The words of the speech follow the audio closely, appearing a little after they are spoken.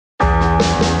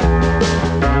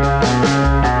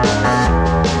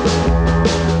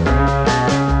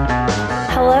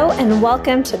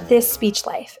welcome to This Speech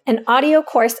Life, an audio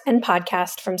course and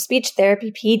podcast from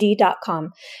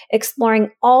speechtherapypd.com,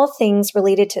 exploring all things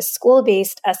related to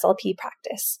school-based SLP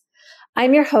practice.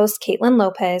 I'm your host, Caitlin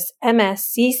Lopez,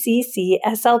 MSCCC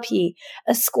SLP,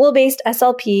 a school-based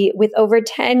SLP with over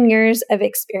 10 years of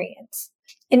experience.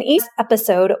 In each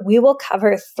episode, we will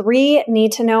cover 3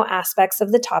 need-to-know aspects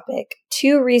of the topic,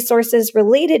 2 resources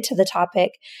related to the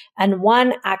topic, and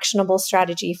 1 actionable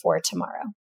strategy for tomorrow.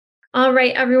 All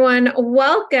right, everyone,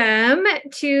 welcome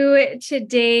to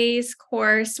today's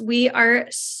course. We are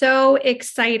so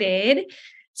excited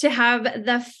to have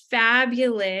the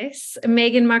fabulous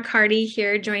Meghan McCarty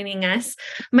here joining us.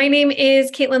 My name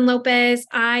is Caitlin Lopez.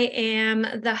 I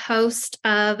am the host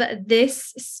of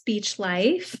This Speech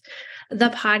Life, the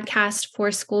podcast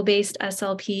for school-based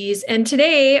SLPs. And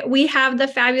today we have the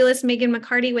fabulous Meghan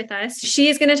McCarty with us. She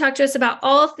is going to talk to us about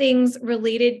all things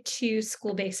related to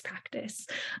school-based practice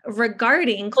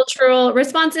regarding cultural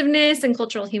responsiveness and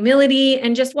cultural humility,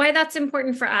 and just why that's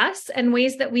important for us and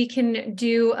ways that we can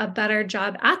do a better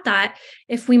job at that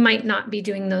if we might not be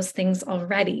doing those things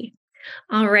already.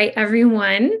 All right,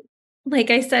 everyone. Like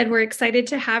I said, we're excited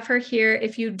to have her here.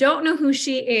 If you don't know who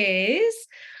she is,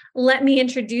 let me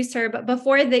introduce her. But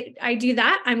before I do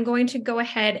that, I'm going to go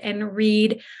ahead and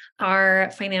read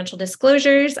our financial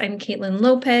disclosures. I'm Caitlin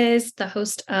Lopez, the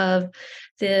host of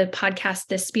the podcast,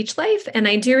 This Speech Life, and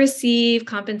I do receive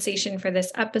compensation for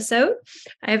this episode.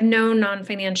 I have no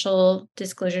non-financial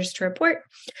disclosures to report.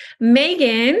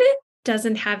 Meghan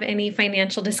doesn't have any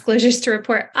financial disclosures to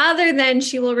report other than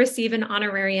she will receive an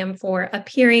honorarium for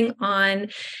appearing on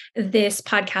this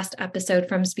podcast episode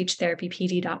from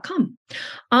speechtherapypd.com.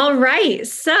 All right,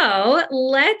 so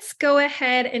let's go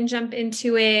ahead and jump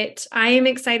into it. I am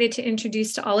excited to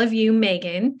introduce to all of you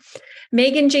Meghan.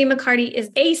 Meghan J. McCarty is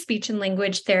a speech and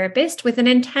language therapist with an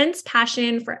intense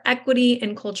passion for equity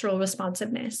and cultural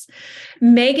responsiveness.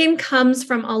 Meghan comes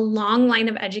from a long line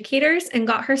of educators and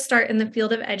got her start in the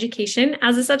field of education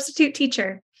as a substitute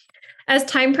teacher. As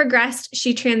time progressed,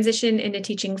 she transitioned into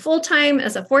teaching full-time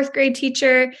as a 4th grade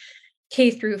teacher,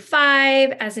 K through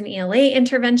 5 as an ELA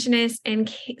interventionist, and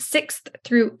 6th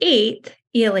through 8th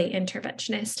ELA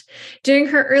interventionist. During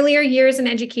her earlier years in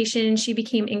education, she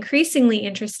became increasingly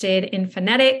interested in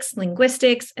phonetics,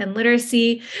 linguistics, and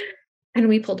literacy, and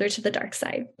we pulled her to the dark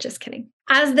side. Just kidding.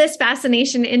 As this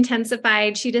fascination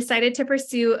intensified, she decided to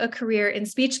pursue a career in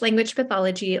speech-language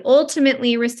pathology,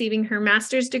 ultimately receiving her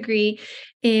master's degree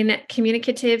in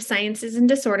communicative sciences and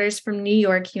disorders from New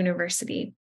York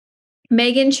University.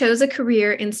 Meghan chose a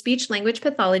career in speech-language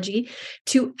pathology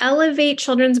to elevate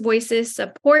children's voices,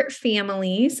 support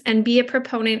families, and be a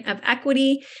proponent of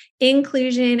equity,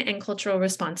 inclusion, and cultural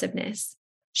responsiveness.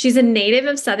 She's a native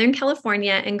of Southern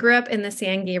California and grew up in the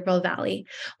San Gabriel Valley.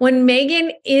 When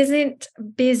Meghan isn't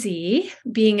busy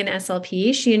being an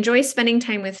SLP, she enjoys spending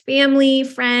time with family,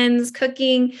 friends,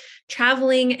 cooking,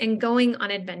 traveling, and going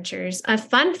on adventures. A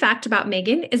fun fact about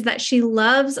Meghan is that she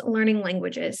loves learning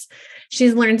languages.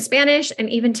 She's learned Spanish and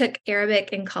even took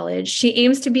Arabic in college. She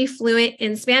aims to be fluent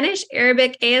in Spanish,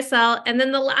 Arabic, ASL, and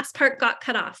then the last part got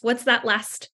cut off. What's that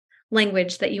last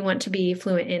language that you want to be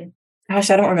fluent in? Gosh,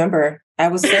 I don't remember. I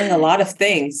was saying a lot of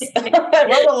things. I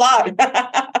wrote a lot.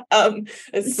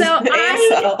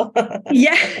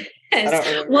 Yes.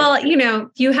 Well,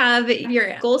 you have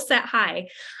your goal set high.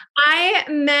 I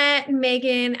met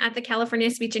Meghan at the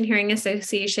California Speech and Hearing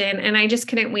Association, and I just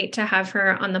couldn't wait to have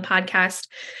her on the podcast.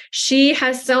 She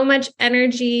has so much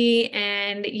energy,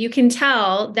 and you can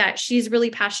tell that she's really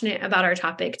passionate about our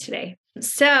topic today.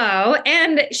 The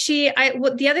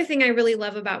other thing I really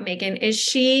love about Meghan is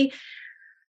she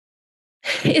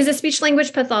is a speech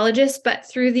language pathologist, but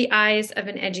through the eyes of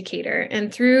an educator,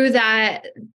 and through that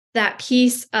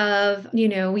piece of,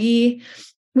 we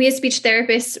as speech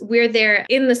therapists, we're there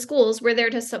in the schools, we're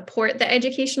there to support the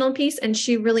educational piece. And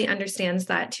she really understands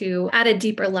that too at a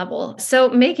deeper level. So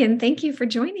Meghan, thank you for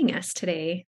joining us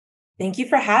today. Thank you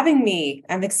for having me.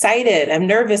 I'm excited. I'm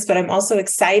nervous, but I'm also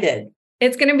excited.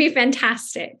 It's going to be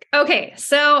fantastic. Okay.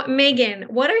 So Meghan,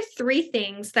 what are 3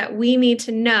 things that we need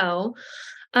to know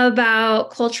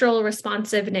about cultural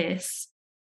responsiveness?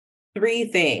 3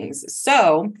 things.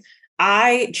 So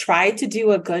I tried to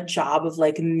do a good job of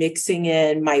mixing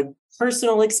in my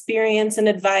personal experience and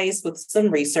advice with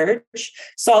some research.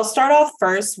 So I'll start off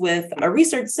first with a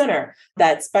research center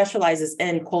that specializes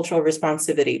in cultural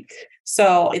responsivity.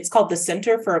 So it's called the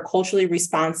Center for Culturally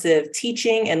Responsive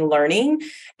Teaching and Learning.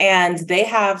 And they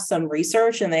have some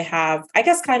research, and they have, I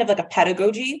guess, kind of like a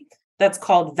pedagogy that's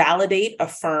called Validate,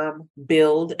 Affirm,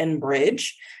 Build, and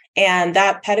Bridge. And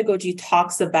that pedagogy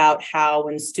talks about how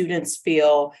when students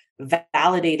feel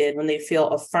validated, when they feel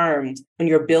affirmed, when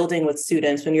you're building with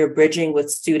students, when you're bridging with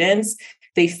students,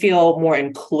 they feel more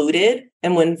included.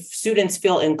 And when students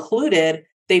feel included,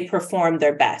 they perform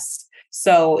their best.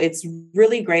 So it's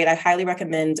really great. I highly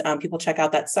recommend people check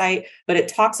out that site, but it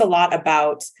talks a lot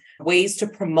about ways to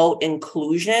promote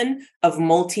inclusion of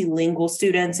multilingual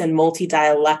students and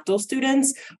multidialectal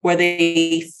students, where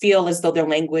they feel as though their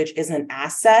language is an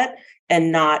asset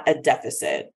and not a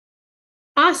deficit.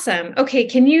 Awesome. Okay.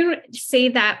 Can you say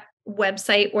that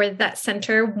website or that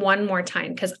center one more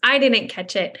time? Because I didn't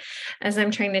catch it as I'm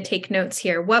trying to take notes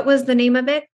here. What was the name of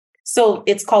it? So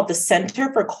it's called the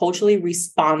Center for Culturally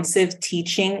Responsive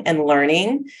Teaching and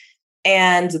Learning.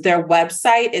 And their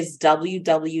website is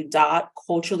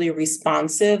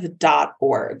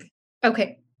www.culturallyresponsive.org.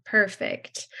 Okay,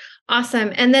 perfect.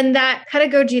 Awesome. And then that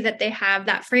pedagogy that they have,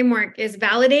 that framework is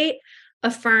validate,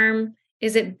 affirm,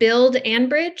 is it build and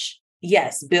bridge?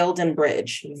 Yes, build and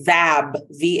bridge, VAB,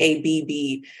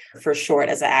 VABB for short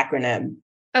as an acronym.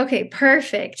 Okay,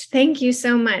 perfect. Thank you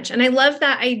so much. And I love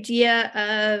that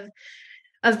idea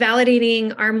of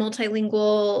validating our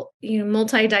multilingual,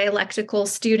 multidialectical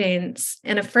students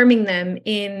and affirming them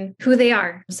in who they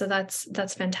are. So that's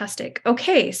fantastic.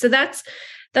 Okay, so that's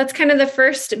kind of the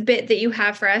first bit that you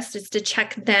have for us, is to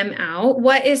check them out.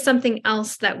 What is something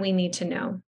else that we need to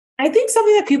know? I think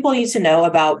something that people need to know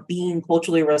about being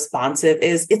culturally responsive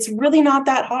is it's really not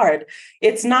that hard.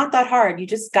 It's not that hard. You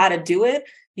just got to do it.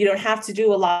 You don't have to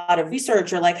do a lot of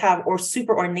research or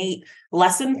super ornate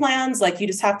lesson plans. Like, you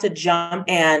just have to jump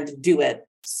and do it.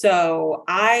 So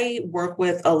I've worked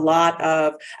with a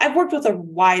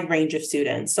wide range of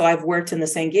students. So I've worked in the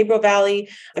San Gabriel Valley.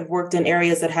 I've worked in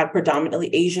areas that have predominantly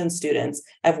Asian students.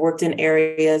 I've worked in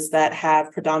areas that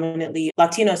have predominantly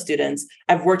Latino students.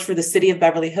 I've worked for the city of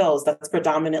Beverly Hills. That's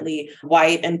predominantly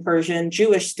white and Persian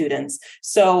Jewish students.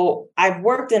 So I've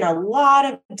worked in a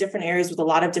lot of different areas with a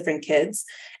lot of different kids.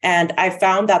 And I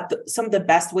found that some of the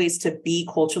best ways to be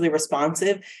culturally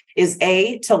responsive is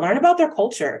to learn about their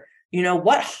culture.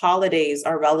 What holidays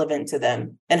are relevant to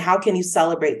them and how can you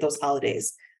celebrate those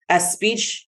holidays? As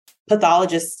speech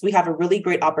pathologists, we have a really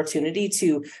great opportunity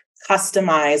to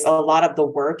customize a lot of the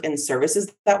work and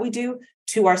services that we do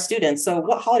to our students. So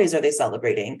what holidays are they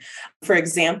celebrating? For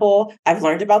example, I've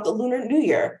learned about the Lunar New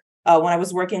Year when I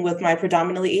was working with my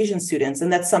predominantly Asian students,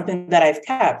 and that's something that I've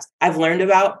kept. I've learned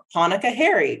about Hanukkah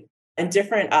Hari and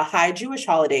different high Jewish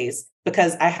holidays,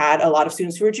 because I had a lot of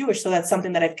students who were Jewish. So that's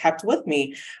something that I've kept with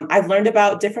me. I've learned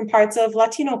about different parts of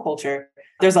Latino culture.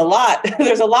 There's a lot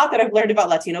that I've learned about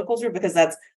Latino culture, because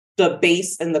that's the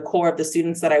base and the core of the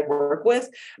students that I work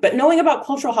with. But knowing about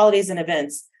cultural holidays and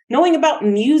events, knowing about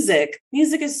music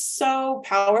is so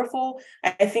powerful.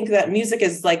 I think that music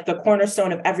is like the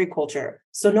cornerstone of every culture.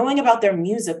 So knowing about their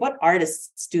music, what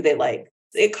artists do they like?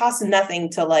 It costs nothing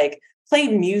to play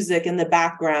music in the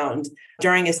background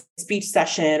during a speech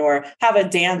session, or have a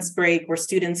dance break where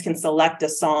students can select a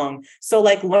song. So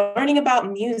learning about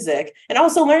music, and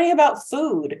also learning about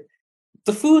food,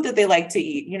 the food that they like to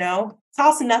eat,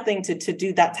 costs nothing to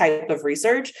do that type of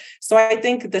research. So I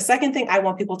think the second thing I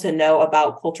want people to know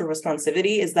about cultural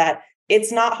responsivity is that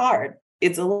it's not hard.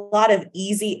 It's a lot of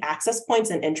easy access points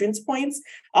and entrance points.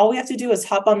 All we have to do is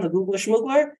hop on the Google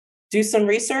Schmoogler, do some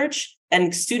research,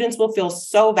 and students will feel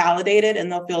so validated and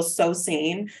they'll feel so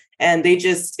seen. And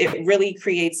it really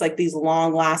creates these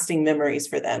long lasting memories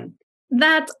for them.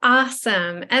 That's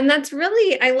awesome. And that's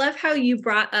really, I love how you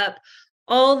brought up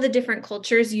all the different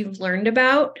cultures you've learned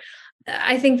about.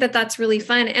 I think that that's really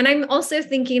fun. And I'm also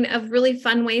thinking of really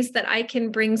fun ways that I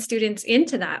can bring students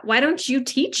into that. Why don't you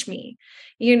teach me?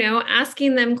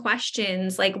 Asking them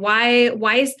questions like,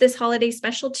 why is this holiday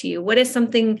special to you? What is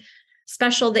something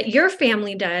special that your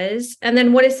family does? And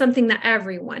then what is something that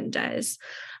everyone does?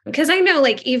 Because I know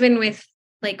even with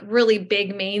really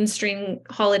big mainstream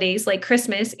holidays like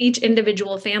Christmas, each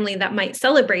individual family that might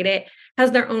celebrate it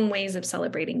has their own ways of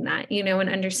celebrating that, and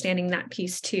understanding that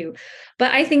piece too.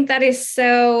 But I think that is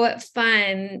so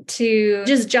fun to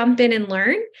just jump in and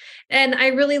learn. And I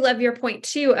really love your point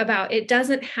too about it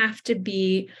doesn't have to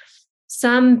be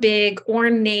some big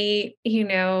ornate,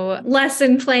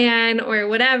 lesson plan or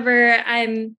whatever.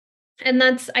 I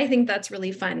think that's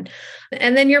really fun.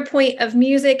 And then your point of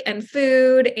music and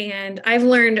food. And I've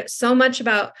learned so much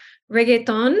about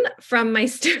reggaeton from my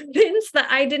students that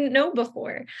I didn't know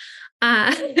before.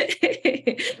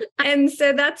 And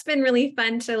so that's been really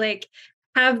fun to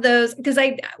have those, because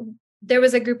there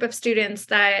was a group of students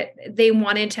that they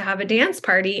wanted to have a dance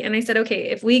party. And I said, okay,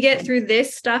 if we get through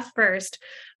this stuff first,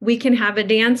 we can have a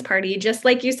dance party, just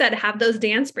like you said, have those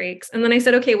dance breaks. And then I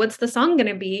said, okay, what's the song going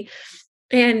to be?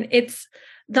 And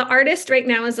the artist right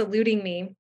now is eluding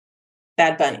me.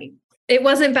 Bad Bunny. It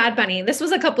wasn't Bad Bunny. This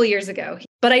was a couple years ago,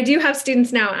 but I do have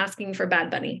students now asking for Bad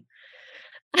Bunny.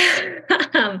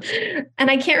 And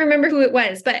I can't remember who it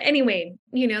was, but anyway,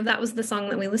 that was the song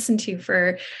that we listened to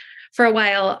for a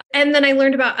while. And then I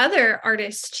learned about other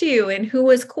artists too, and who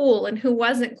was cool and who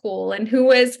wasn't cool and who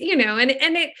was,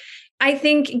 I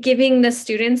think giving the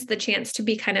students the chance to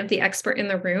be kind of the expert in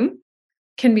the room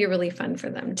can be really fun for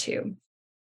them too.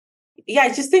 Yeah, I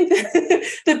just think that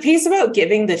the piece about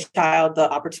giving the child the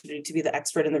opportunity to be the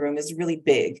expert in the room is really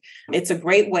big. It's a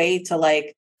great way to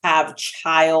have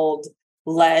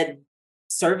child-led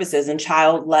services and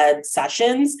child-led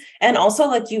sessions. And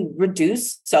also you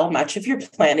reduce so much of your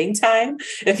planning time.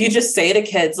 If you just say to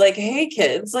kids, hey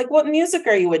kids, what music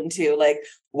are you into?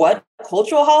 What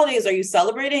cultural holidays are you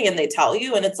celebrating? And they tell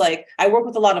you, and it's I work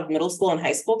with a lot of middle school and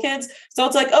high school kids. So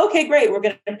it's okay, great. We're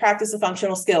going to practice a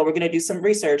functional skill. We're going to do some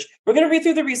research. We're going to read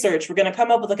through the research. We're going to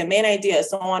come up with a main idea,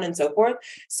 so on and so forth.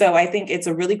 So I think it's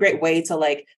a really great way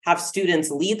to have students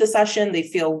lead the session. They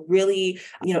feel really,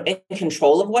 in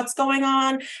control of what's going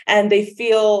on, and they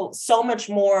feel so much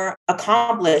more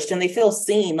accomplished, and they feel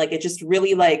seen. It just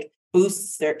really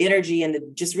boosts their energy, and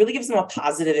it just really gives them a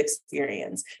positive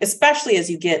experience, especially as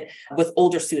you get with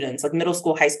older students, middle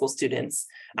school, high school students,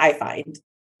 I find.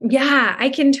 Yeah, I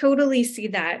can totally see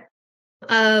that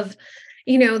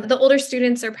the older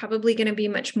students are probably going to be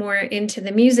much more into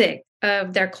the music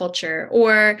of their culture.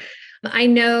 Or I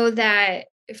know that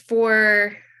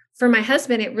for my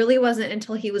husband, it really wasn't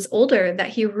until he was older that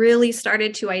he really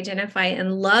started to identify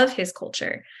and love his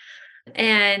culture.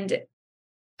 And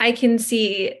I can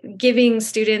see giving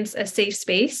students a safe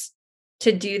space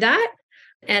to do that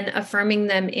and affirming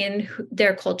them in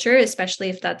their culture, especially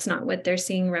if that's not what they're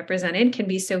seeing represented, can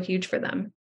be so huge for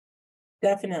them.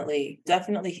 Definitely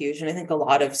huge. And I think a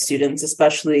lot of students,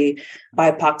 especially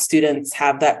BIPOC students,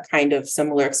 have that kind of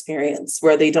similar experience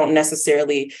where they don't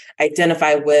necessarily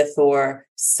identify with or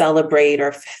celebrate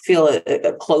or feel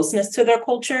a closeness to their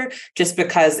culture just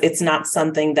because it's not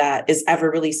something that is ever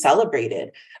really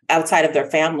celebrated outside of their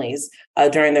families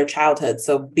during their childhood.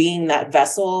 So being that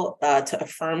vessel to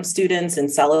affirm students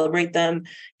and celebrate them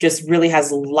just really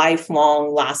has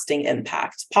lifelong lasting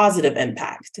impact, positive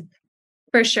impact.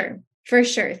 For sure.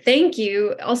 Thank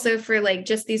you also for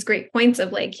just these great points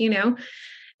of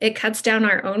it cuts down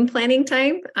our own planning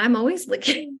time. I'm always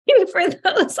looking for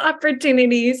those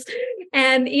opportunities.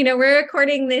 And, we're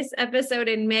recording this episode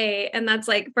in May, and that's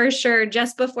for sure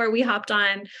just before we hopped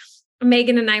on,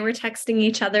 Megan and I were texting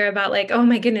each other about oh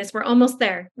my goodness, we're almost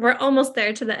there. We're almost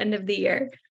there to the end of the year.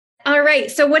 All right.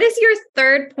 So what is your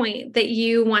third point that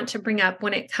you want to bring up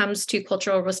when it comes to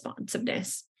cultural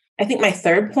responsiveness? I think my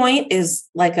third point is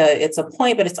it's a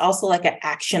point, but it's also an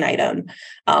action item.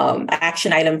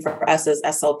 Action item for us as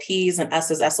SLPs and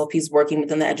us as SLPs working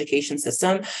within the education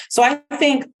system. So I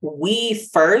think we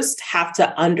first have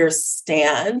to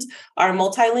understand our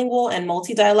multilingual and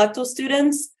multidialectal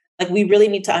students. We really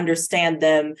need to understand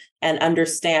them and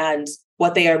understand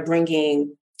what they are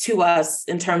bringing to us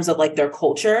in terms of their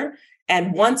culture.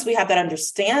 And once we have that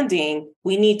understanding,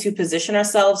 we need to position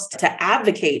ourselves to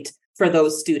advocate for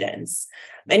those students.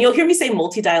 And you'll hear me say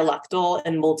multidialectal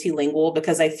and multilingual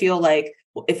because I feel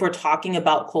if we're talking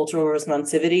about cultural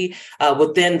responsivity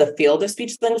within the field of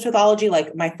speech language pathology,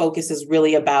 my focus is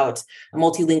really about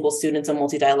multilingual students and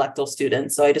multidialectal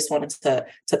students. So I just wanted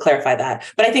to clarify that.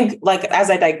 But I think as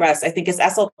I digress, I think as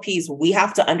SLPs, we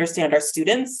have to understand our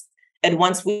students. And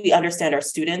once we understand our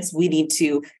students, we need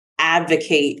to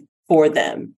advocate for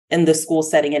them in the school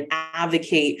setting and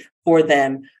advocate for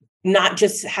them, not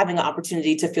just having an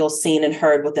opportunity to feel seen and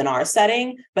heard within our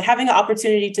setting, but having an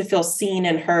opportunity to feel seen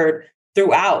and heard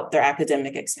throughout their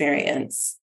academic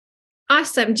experience.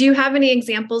 Awesome. Do you have any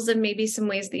examples of maybe some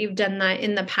ways that you've done that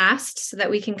in the past so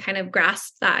that we can kind of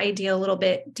grasp that idea a little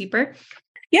bit deeper?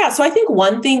 Yeah, so I think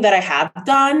one thing that I have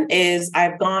done is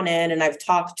I've gone in and I've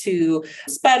talked to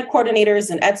SPED coordinators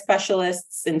and ed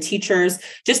specialists and teachers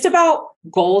just about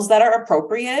goals that are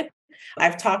appropriate.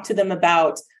 I've talked to them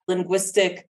about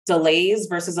linguistic delays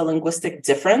versus a linguistic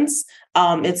difference.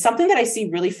 It's something that I see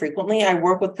really frequently. I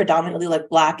work with predominantly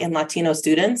Black and Latino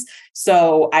students.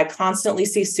 So I constantly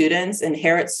see students,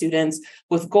 inherit students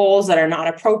with goals that are not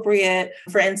appropriate.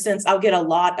 For instance, I'll get a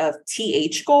lot of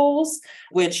TH goals,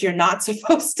 which you're not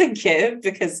supposed to give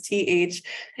because TH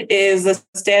is a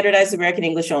standardized American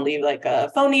English only,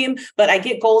 a phoneme, but I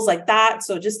get goals like that.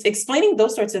 So just explaining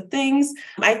those sorts of things.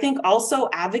 I think also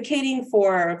advocating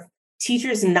for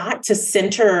teachers not to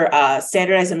center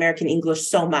standardized American English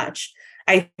so much.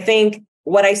 I think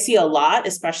what I see a lot,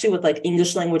 especially with like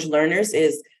English language learners,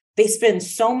 is they spend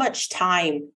so much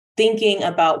time thinking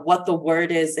about what the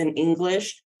word is in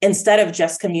English instead of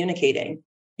just communicating.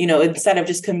 Instead of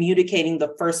just communicating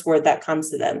the first word that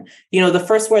comes to them. The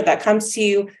first word that comes to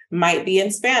you might be in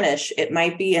Spanish. It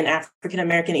might be in African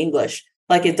American English.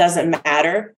 Like, it doesn't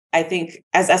matter. I think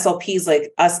as SLPs,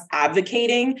 like us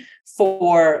advocating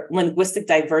for linguistic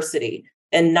diversity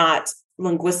and not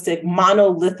linguistic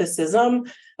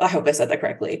monolithicism. I hope I said that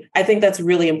correctly. I think that's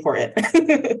really important.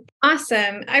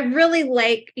 Awesome. I really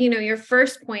like, your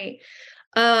first point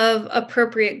of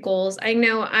appropriate goals. I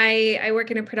know I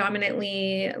work in a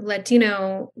predominantly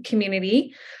Latino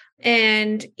community.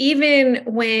 And even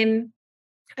when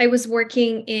I was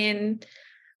working in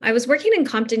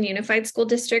Compton Unified School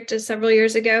District several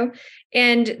years ago.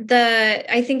 And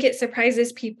I think it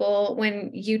surprises people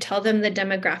when you tell them the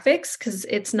demographics, because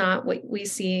it's not what we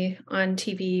see on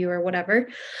TV or whatever.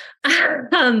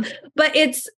 But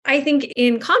I think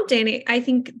in Compton, I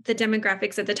think the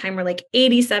demographics at the time were like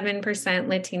 87%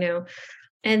 Latino,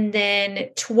 and then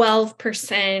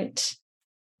 12%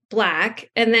 Black.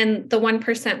 And then the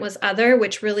 1% was other,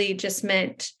 which really just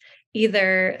meant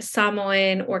either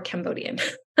Samoan or Cambodian.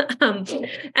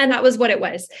 And that was what it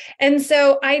was. And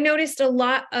so I noticed a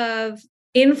lot of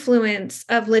influence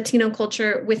of Latino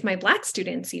culture with my Black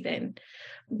students, even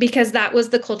because that was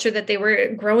the culture that they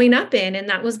were growing up in. And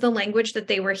that was the language that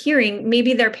they were hearing.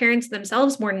 Maybe their parents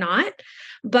themselves were not,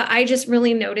 but I just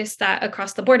really noticed that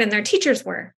across the board, and their teachers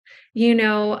were,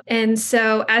 And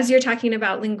so as you're talking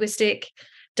about linguistic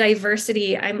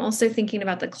diversity, I'm also thinking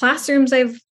about the classrooms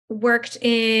I've worked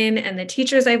in and the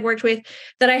teachers I've worked with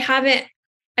that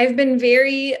I've been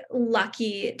very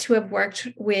lucky to have worked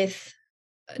with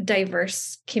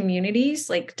diverse communities,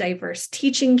 like diverse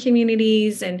teaching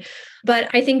communities. But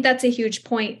I think that's a huge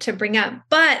point to bring up.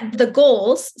 But the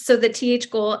goals, so the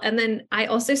TH goal, and then I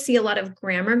also see a lot of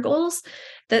grammar goals,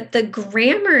 that the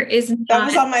grammar is not... That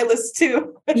was on my list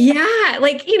too. Yeah.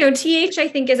 Like, TH, I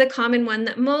think, is a common one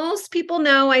that most people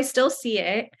know. I still see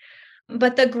it.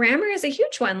 But the grammar is a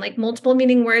huge one. Like, multiple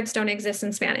meaning words don't exist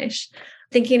in Spanish.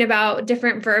 Thinking about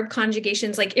different verb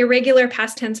conjugations, like irregular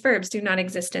past tense verbs do not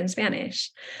exist in Spanish.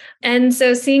 And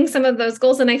so seeing some of those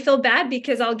goals, and I feel bad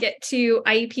because I'll get to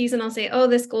IEPs and I'll say, oh,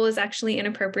 this goal is actually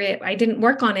inappropriate. I didn't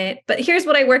work on it, but here's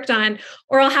what I worked on.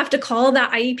 Or I'll have to call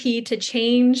that IEP to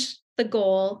change the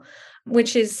goal,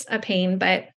 which is a pain,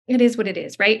 but it is what it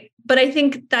is, right? But I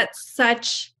think that's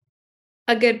such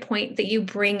a good point that you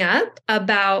bring up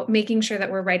about making sure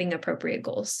that we're writing appropriate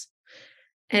goals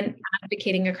and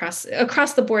advocating across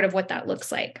the board of what that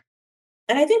looks like.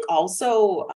 And I think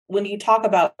also when you talk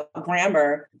about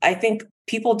grammar, I think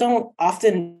people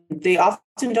often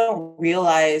don't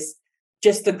realize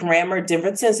just the grammar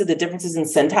differences or the differences in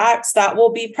syntax that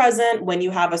will be present when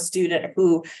you have a student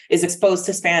who is exposed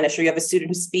to Spanish, or you have a student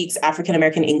who speaks African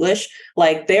American English.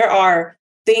 Like, there are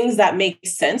things that make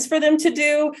sense for them to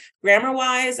do grammar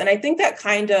wise. And I think that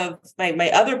kind of my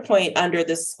other point under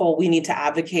this whole we need to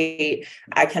advocate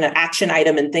kind of action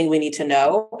item and thing we need to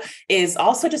know is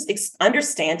also just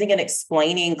understanding and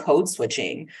explaining code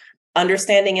switching.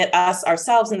 Understanding it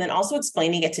ourselves, and then also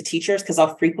explaining it to teachers, because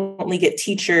I'll frequently get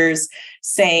teachers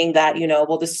saying that,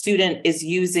 well, the student is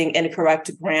using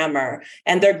incorrect grammar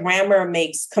and their grammar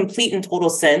makes complete and total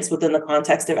sense within the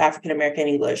context of African American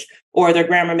English, or their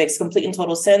grammar makes complete and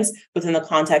total sense within the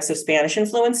context of Spanish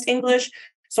influenced English.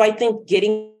 So I think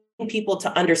getting people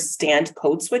to understand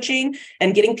code switching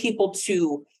and getting people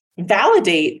to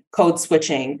validate code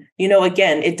switching.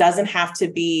 Again, it doesn't have to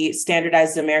be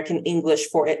standardized American English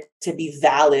for it to be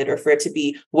valid, or for it to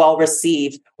be well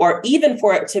received, or even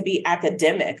for it to be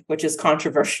academic, which is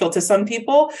controversial to some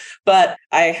people. But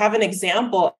I have an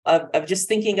example of just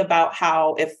thinking about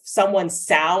how if someone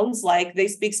sounds like they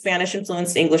speak Spanish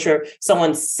influenced English, or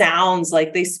someone sounds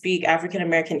like they speak African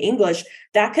American English,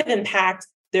 that could impact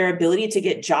their ability to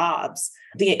get jobs,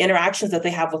 the interactions that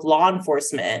they have with law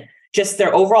enforcement, just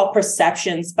their overall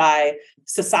perceptions by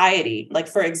society. Like,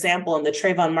 for example, in the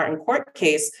Trayvon Martin court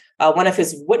case, one of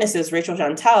his witnesses, Rachel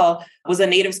Jantel, was a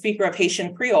native speaker of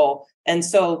Haitian Creole. And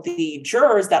so the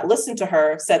jurors that listened to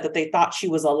her said that they thought she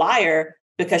was a liar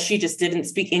because she just didn't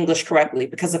speak English correctly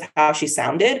because of how she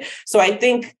sounded. So I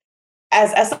think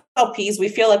as SLPs, we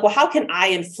feel like, well, how can I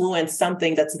influence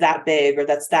something that's that big or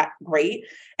that's that great?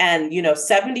 And,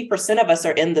 70% of us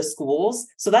are in the schools.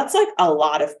 So that's like a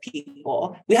lot of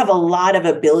people. We have a lot of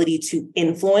ability to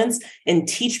influence and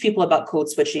teach people about code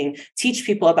switching, teach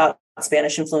people about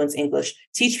Spanish influence English,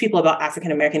 teach people about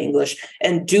African American English,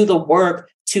 and do the work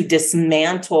to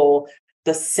dismantle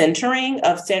the centering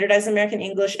of standardized American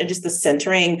English and just the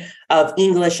centering of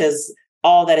English as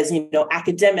all that is,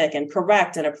 academic and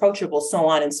correct and approachable, so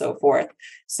on and so forth.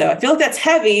 So I feel like that's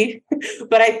heavy,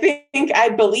 but I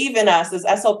believe in us as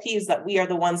SLPs that we are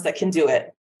the ones that can do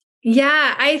it.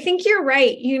 Yeah, I think you're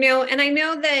right. And I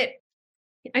know that,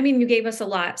 you gave us a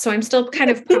lot, so I'm still kind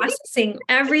of processing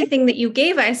everything that you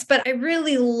gave us, but I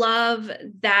really love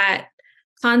that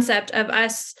concept of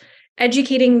us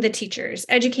educating the teachers,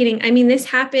 this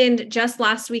happened just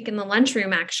last week in the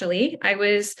lunchroom, actually. I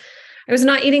was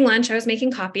not eating lunch. I was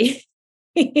making coffee,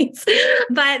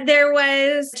 but there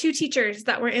was 2 teachers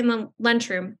that were in the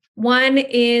lunchroom. One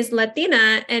is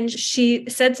Latina, and she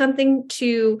said something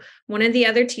to one of the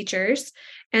other teachers,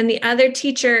 and the other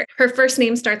teacher, her first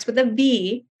name starts with a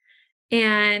V.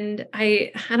 And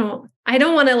I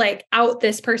don't want to out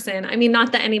this person.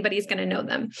 Not that anybody's going to know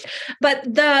them, but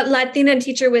the Latina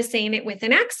teacher was saying it with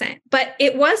an accent, but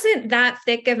it wasn't that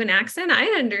thick of an accent. I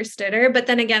understood her, but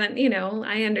then again,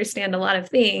 I understand a lot of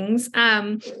things.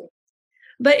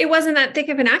 But it wasn't that thick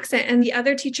of an accent. And the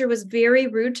other teacher was very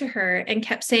rude to her and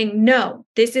kept saying, no,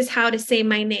 this is how to say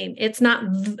my name. It's not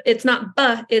v,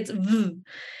 it's v.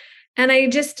 And I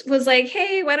just was like,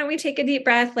 hey, why don't we take a deep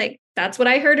breath? That's what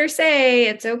I heard her say.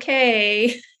 It's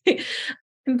okay.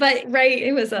 But right,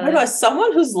 it was I don't know,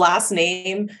 someone whose last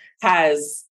name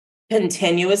has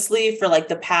continuously for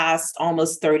the past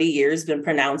almost 30 years been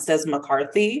pronounced as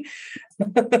McCarthy.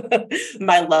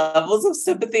 My levels of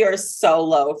sympathy are so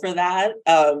low for that.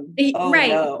 Right.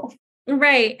 No.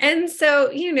 Right. And so,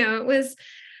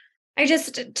 I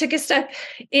just took a step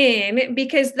in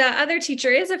because the other teacher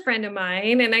is a friend of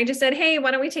mine. And I just said, hey,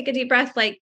 why don't we take a deep breath?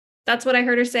 That's what I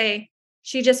heard her say.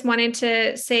 She just wanted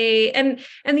to say, and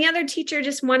the other teacher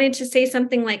just wanted to say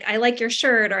something like, I like your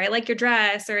shirt, or I like your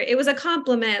dress, or it was a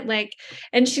compliment,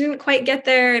 and she didn't quite get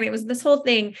there. And it was this whole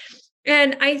thing.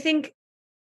 And I think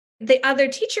the other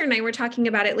teacher and I were talking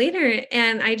about it later.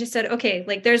 And I just said, okay,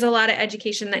 there's a lot of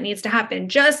education that needs to happen,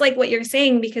 just like what you're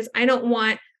saying, because I don't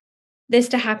want this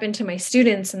to happen to my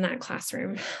students in that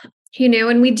classroom.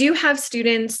 And we do have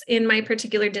students in my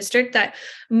particular district that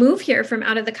move here from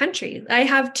out of the country. I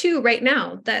have 2 right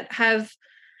now that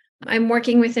I'm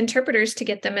working with interpreters to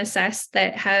get them assessed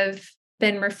that have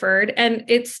been referred. And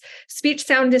it's speech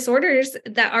sound disorders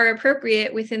that are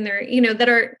appropriate within their, that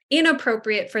are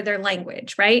inappropriate for their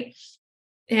language, right?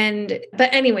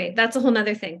 But anyway, that's a whole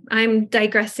nother thing. I'm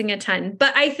digressing a ton,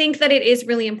 but I think that it is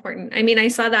really important. I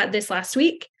saw that this last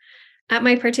week at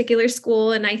my particular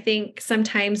school. And I think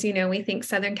sometimes, we think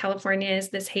Southern California is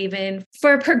this haven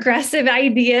for progressive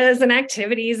ideas and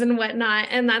activities and whatnot.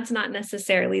 And that's not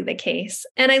necessarily the case.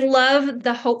 And I love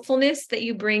the hopefulness that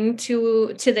you bring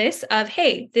to this of,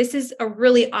 hey, this is a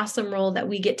really awesome role that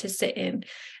we get to sit in,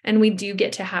 and we do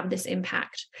get to have this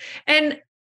impact. And,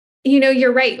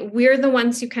 you're right. We're the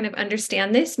ones who kind of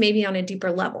understand this maybe on a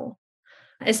deeper level,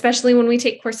 especially when we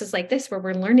take courses like this, where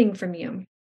we're learning from you.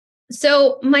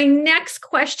 So my next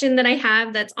question that I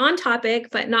have that's on topic,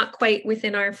 but not quite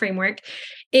within our framework,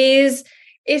 is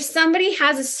if somebody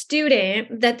has a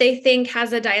student that they think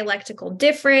has a dialectical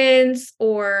difference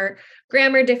or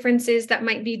grammar differences that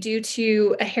might be due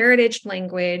to a heritage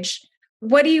language,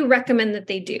 what do you recommend that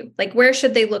they do? Where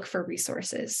should they look for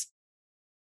resources?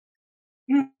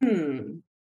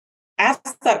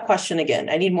 Ask that question again.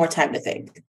 I need more time to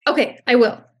think. Okay, I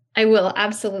will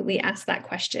absolutely ask that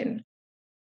question.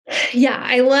 Yeah,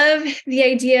 I love the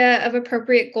idea of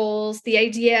appropriate goals, the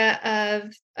idea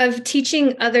of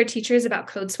teaching other teachers about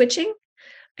code switching.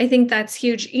 I think that's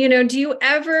huge. Do you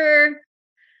ever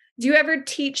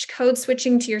teach code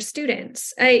switching to your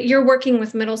students? You're working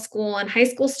with middle school and high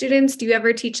school students. Do you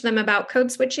ever teach them about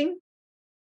code switching?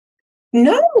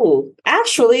 No,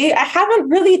 actually, I haven't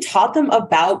really taught them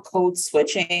about code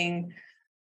switching.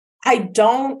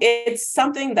 It's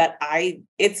something that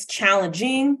it's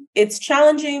challenging. It's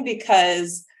challenging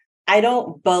because I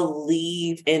don't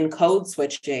believe in code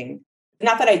switching.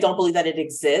 Not that I don't believe that it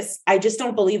exists. I just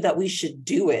don't believe that we should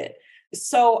do it.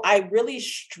 So I really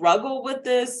struggle with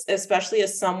this, especially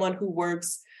as someone who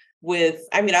works with,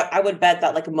 I would bet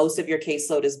that most of your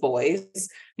caseload is boys.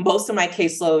 Most of my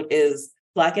caseload is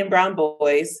Black and brown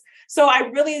boys. So I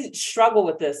really struggle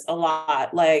with this a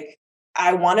lot.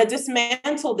 I want to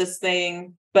dismantle this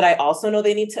thing, but I also know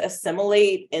they need to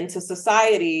assimilate into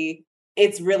society.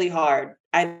 It's really hard.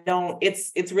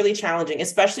 It's really challenging,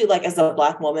 especially like as a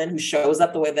Black woman who shows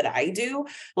up the way that I do.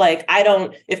 Like,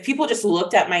 if people just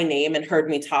looked at my name and heard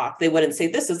me talk, they wouldn't say,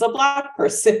 this is a Black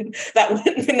person. That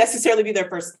wouldn't necessarily be their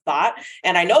first thought.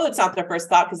 And I know that's not their first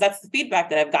thought because that's the feedback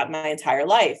that I've gotten my entire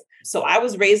life. So I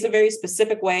was raised a very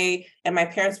specific way, and my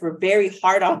parents were very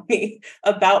hard on me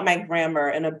about my grammar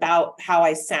and about how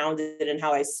I sounded and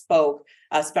how I spoke,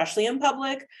 especially in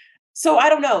public. So I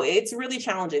don't know. It's really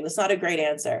challenging. That's not a great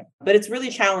answer, but it's really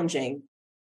challenging.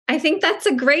 I think that's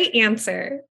a great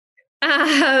answer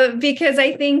because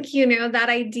I think, that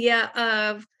idea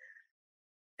of,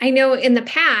 I know in the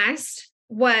past,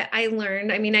 what I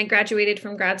learned, I mean, I graduated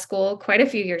from grad school quite a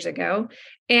few years ago.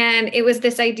 And it was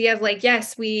this idea of like,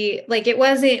 yes, we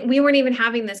weren't even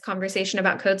having this conversation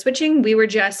about code switching. We were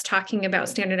just talking about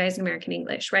standardized American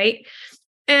English, right?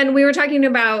 And we were talking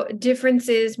about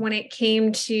differences when it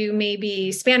came to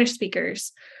maybe Spanish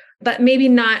speakers, but maybe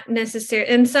not necessarily.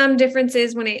 And some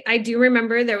differences I do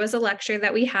remember there was a lecture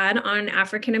that we had on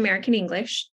African American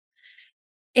English.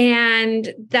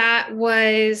 And that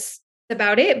was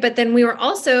about it. But then we were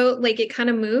also like, it kind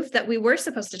of moved that we were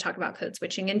supposed to talk about code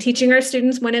switching and teaching our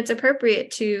students when it's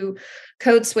appropriate to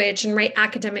code switch and write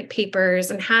academic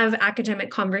papers and have academic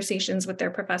conversations with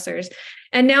their professors.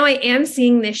 And now I am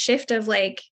seeing this shift of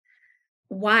like,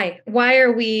 why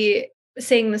are we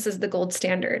saying this is the gold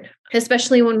standard,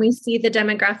 especially when we see the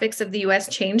demographics of the US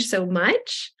change so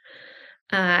much?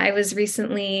 I was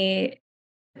recently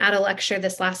at a lecture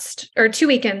 2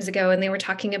 weekends ago, and they were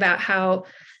talking about how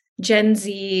Gen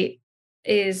Z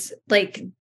is like,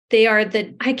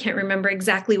 I can't remember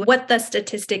exactly what the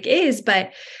statistic is,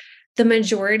 but the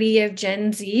majority of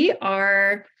Gen Z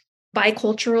are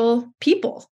bicultural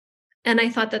people. And I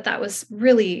thought that was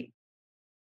really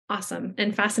awesome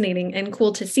and fascinating and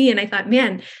cool to see. And I thought,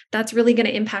 man, that's really going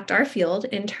to impact our field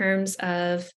in terms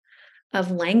of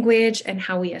language and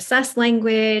how we assess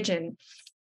language. And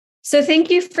so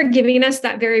thank you for giving us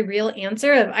that very real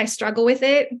answer of, I struggle with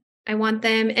it. I want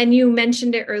them. And you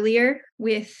mentioned it earlier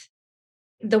with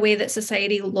the way that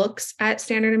society looks at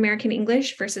standard American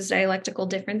English versus dialectical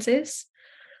differences.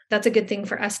 That's a good thing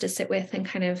for us to sit with and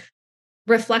kind of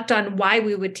reflect on why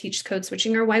we would teach code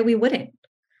switching or why we wouldn't,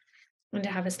 and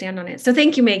to have a stand on it. So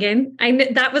thank you,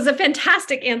 Meghan. That was a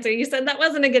fantastic answer. You said that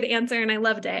wasn't a good answer, and I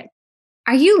loved it.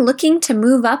 Are you looking to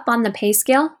move up on the pay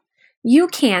scale? You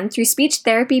can through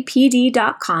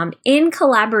speechtherapypd.com in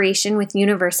collaboration with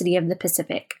University of the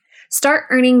Pacific. Start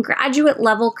earning graduate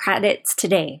level credits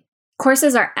today.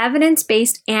 Courses are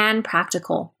evidence-based and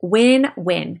practical.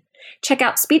 Win-win. Check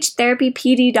out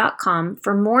speechtherapypd.com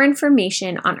for more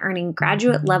information on earning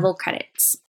graduate level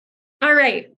credits. All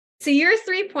right. So your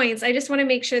 3 points, I just want to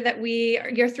make sure that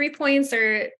your 3 points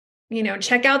are,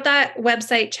 check out that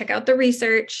website, check out the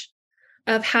research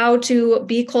of how to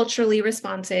be culturally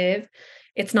responsive.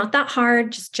 It's not that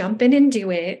hard. Just jump in and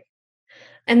do it.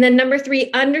 And then number 3,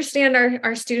 understand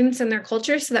our students and their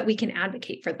culture so that we can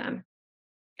advocate for them.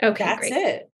 Okay, That's great.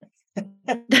 it.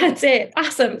 That's it.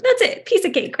 Awesome. That's it. Piece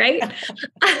of cake, right?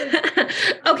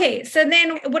 Okay. So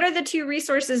then what are the 2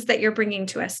 resources that you're bringing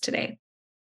to us today?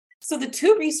 So the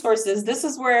 2 resources, this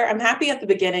is where I'm happy at the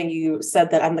beginning you said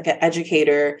that I'm like an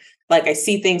educator, like I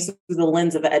see things through the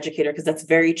lens of an educator, because that's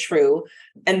very true.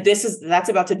 And that's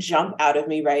about to jump out of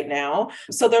me right now.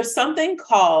 So there's something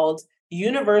called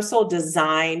Universal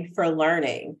Design for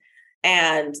Learning.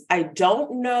 And I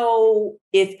don't know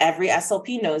if every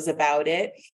SLP knows about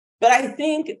it, but I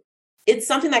think it's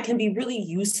something that can be really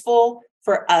useful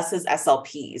for us as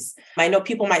SLPs. I know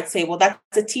people might say, well, that's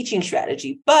a teaching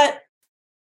strategy, but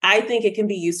I think it can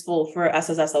be useful for us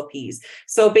as SLPs.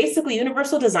 So basically,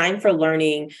 Universal Design for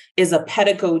Learning is a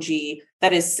pedagogy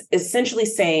that is essentially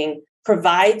saying,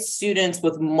 provide students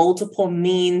with multiple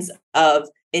means of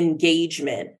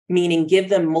engagement, meaning give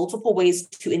them multiple ways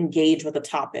to engage with a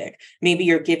topic. Maybe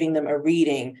you're giving them a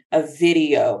reading, a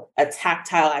video, a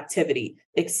tactile activity,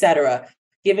 etc.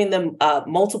 Giving them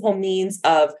multiple means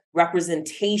of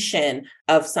representation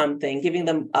of something, giving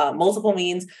them multiple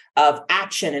means of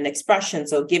action and expression.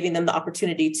 So giving them the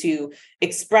opportunity to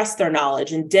express their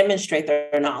knowledge and demonstrate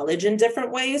their knowledge in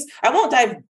different ways. I won't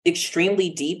dive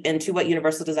extremely deep into what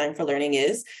Universal Design for Learning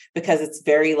is, because it's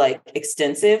very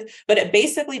extensive, but it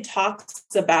basically talks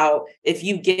about if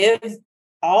you give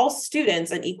all students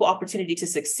an equal opportunity to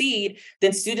succeed,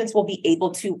 then students will be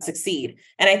able to succeed.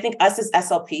 And I think us as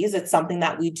SLPs, it's something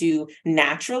that we do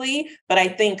naturally. But I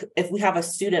think if we have a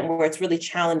student where it's really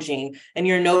challenging and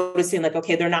you're noticing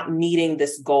okay, they're not meeting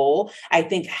this goal, I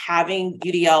think having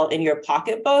UDL in your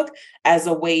pocketbook as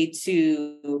a way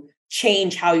to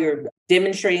change how you're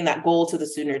demonstrating that goal to the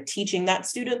student or teaching that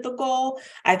student the goal,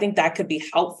 I think that could be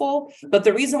helpful. But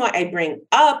the reason why I bring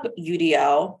up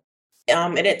UDL,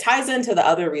 and it ties into the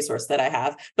other resource that I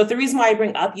have, but the reason why I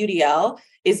bring up UDL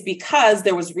is because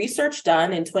there was research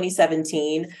done in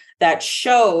 2017 that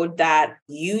showed that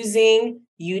using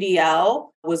UDL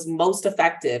was most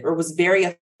effective or was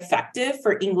very effective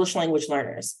for English language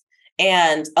learners.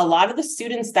 And a lot of the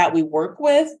students that we work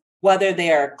with, whether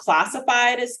they are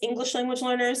classified as English language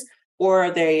learners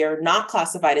or they are not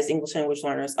classified as English language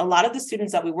learners, a lot of the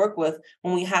students that we work with,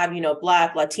 when we have,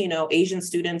 Black, Latino, Asian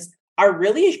students, are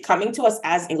really coming to us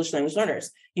as English language learners.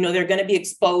 They're going to be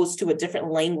exposed to a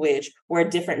different language or a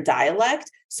different dialect.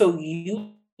 So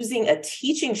using a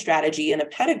teaching strategy and a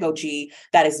pedagogy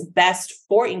that is best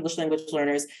for English language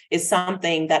learners is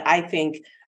something that I think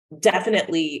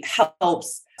definitely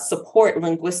helps support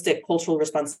linguistic cultural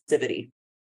responsivity.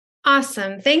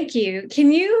 Awesome. Thank you.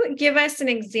 Can you give us an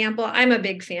example? I'm a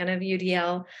big fan of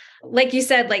UDL. Like you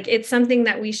said, it's something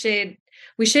that we should,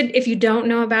 if you don't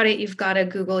know about it, you've got to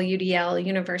Google UDL,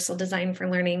 Universal Design for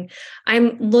Learning.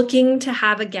 I'm looking to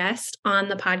have a guest on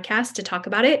the podcast to talk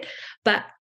about it, but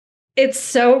it's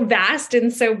so vast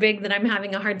and so big that I'm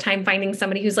having a hard time finding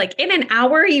somebody who's like, in an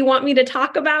hour, you want me to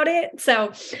talk about it?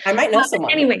 So I might know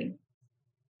someone. Anyway,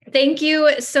 thank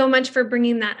you so much for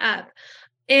bringing that up.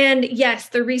 And yes,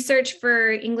 the research for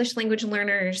English language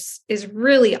learners is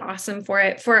really awesome for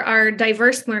it. For our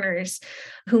diverse learners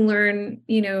who learn,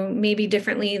 maybe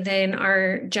differently than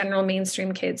our general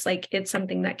mainstream kids, it's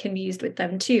something that can be used with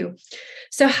them too.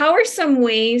 So how are some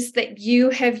ways that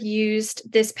you have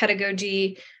used this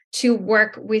pedagogy to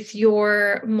work with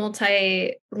your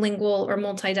multilingual or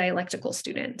multidialectical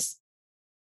students?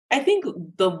 I think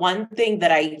the one thing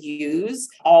that I use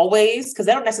always, because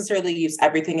I don't necessarily use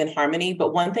everything in harmony,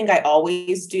 but one thing I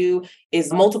always do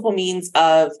is multiple means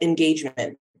of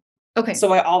engagement. Okay.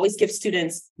 So I always give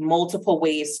students multiple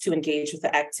ways to engage with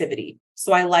the activity.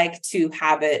 So I like to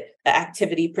have the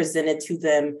activity presented to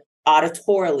them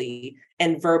auditorily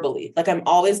and verbally. I'm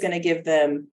always going to give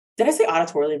them, did I say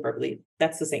auditorily and verbally?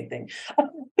 That's the same thing. I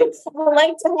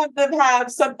like to have them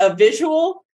have a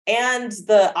visual and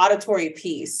the auditory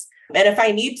piece. And if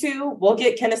I need to, we'll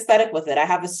get kinesthetic with it. I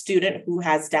have a student who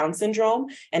has Down syndrome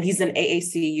and he's an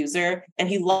AAC user and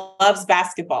he loves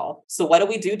basketball. So what do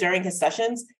we do during his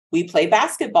sessions? We play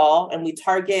basketball and we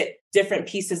target different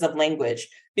pieces of language,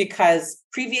 because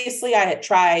previously I had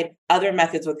tried other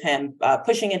methods with him,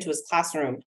 pushing into his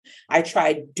classroom. I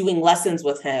tried doing lessons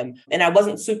with him and I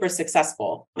wasn't super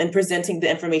successful in presenting the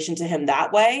information to him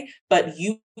that way, but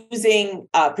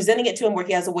presenting it to him where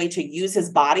he has a way to use his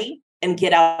body and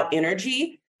get out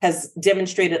energy has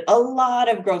demonstrated a lot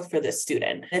of growth for this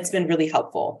student. It's been really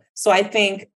helpful. So I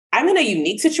think I'm in a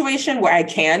unique situation where I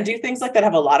can do things like that,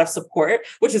 have a lot of support,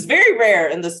 which is very rare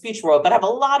in the speech world, but I have a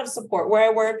lot of support where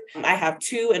I work. I have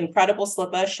two incredible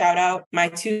slippas. Shout out my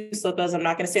two slippas. I'm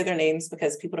not going to say their names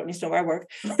because people don't need to know where I work,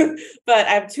 but I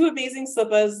have two amazing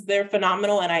slippas. They're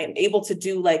phenomenal. And I am able to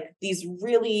do these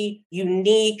really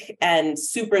unique and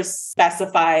super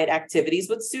specified activities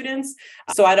with students.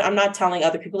 So I'm not telling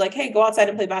other people hey, go outside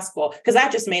and play basketball, because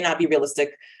that just may not be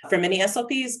realistic for many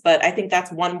SLPs. But I think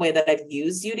that's one way that I've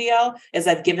used UDL, is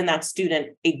I've given that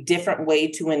student a different way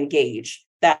to engage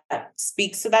that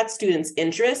speaks to that student's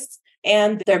interests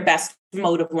and their best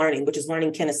mode of learning, which is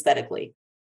learning kinesthetically.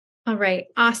 All right.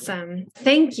 Awesome.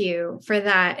 Thank you for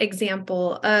that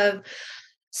example of,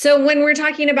 so when we're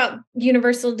talking about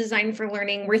universal design for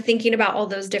learning, we're thinking about all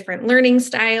those different learning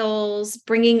styles,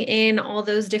 bringing in all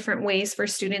those different ways for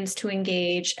students to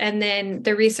engage. And then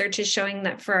the research is showing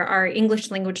that for our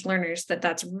English language learners,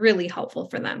 that's really helpful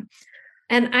for them.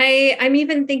 And I'm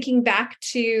even thinking back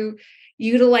to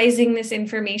utilizing this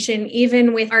information,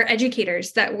 even with our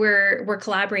educators that we're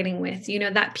collaborating with,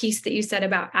 that piece that you said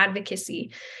about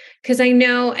advocacy. Because I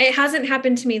know it hasn't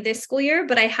happened to me this school year,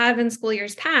 but I have in school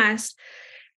years past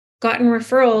gotten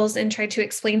referrals and tried to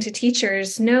explain to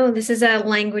teachers, no, this is a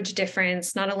language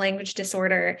difference, not a language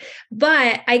disorder.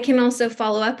 But I can also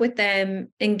follow up with them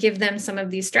and give them some of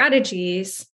these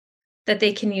strategies that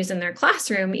they can use in their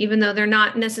classroom, even though they're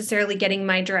not necessarily getting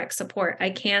my direct support.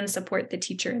 I can support the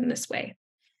teacher in this way.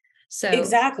 So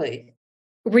exactly.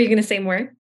 Were you going to say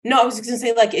more? No, I was just going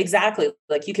to say exactly.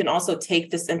 You can also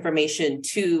take this information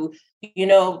to,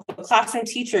 the classroom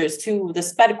teachers, to the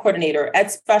SPED coordinator, ed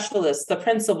specialist, the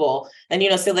principal, and,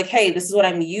 say hey, this is what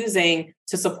I'm using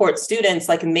to support students.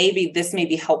 Maybe this may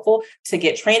be helpful to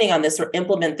get training on this or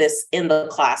implement this in the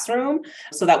classroom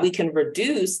so that we can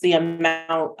reduce the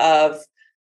amount of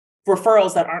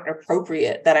referrals that aren't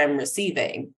appropriate that I'm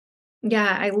receiving.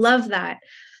 Yeah, I love that.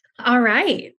 All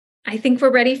right. I think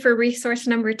we're ready for resource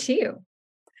number 2.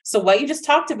 So what you just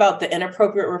talked about, the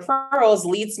inappropriate referrals,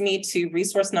 leads me to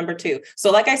resource number 2.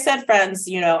 So like I said, friends,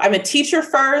 I'm a teacher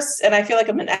first, and I feel like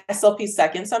I'm an SLP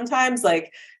second sometimes.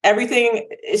 Like everything,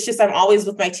 it's just, I'm always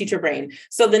with my teacher brain.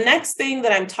 So the next thing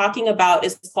that I'm talking about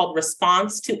is called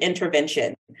response to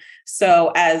intervention.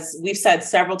 So as we've said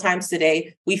several times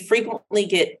today, we frequently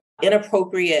get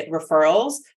inappropriate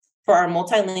referrals for our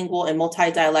multilingual and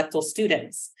multidialectal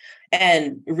students.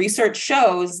 And research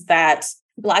shows that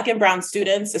Black and Brown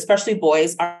students, especially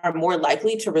boys, are more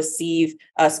likely to receive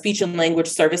speech and language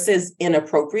services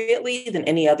inappropriately than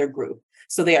any other group.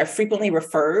 So they are frequently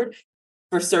referred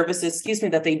for services,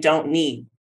 that they don't need.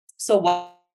 So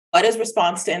what is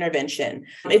response to intervention?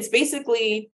 It's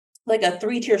basically like a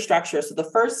 3-tier structure. So the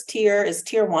first tier is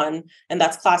tier 1, and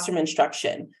that's classroom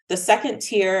instruction. The second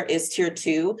tier is tier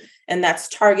 2, and that's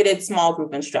targeted small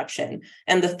group instruction.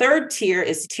 And the third tier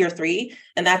is tier 3,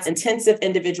 and that's intensive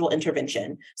individual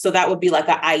intervention. So that would be like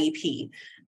an IEP.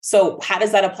 So how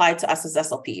does that apply to us as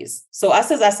SLPs? So us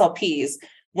as SLPs,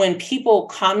 when people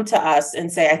come to us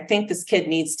and say, I think this kid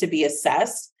needs to be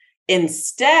assessed,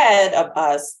 instead of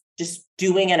us just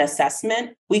doing an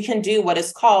assessment, we can do what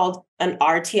is called an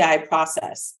RTI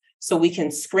process. So we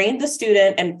can screen the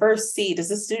student and first see, does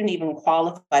the student even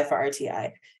qualify for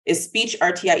RTI? Is speech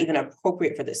RTI even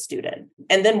appropriate for this student?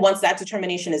 And then once that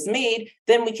determination is made,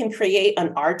 then we can create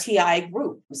an RTI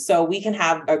group. So we can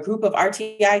have a group of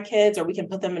RTI kids, or we can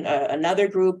put them in another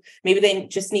group. Maybe they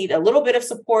just need a little bit of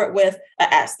support with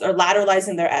a S, or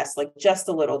lateralizing their S, like just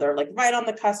a little. They're like right on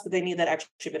the cusp, but they need that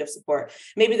extra bit of support.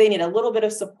 Maybe they need a little bit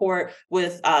of support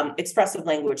with expressive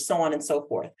language, so on and so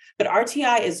forth. But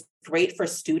RTI is great for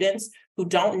students who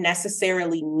don't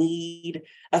necessarily need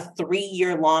a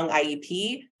 3-year-long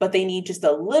IEP, but they need just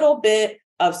a little bit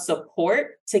of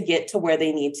support to get to where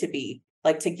they need to be,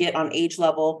 like to get on age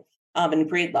level and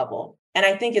grade level. And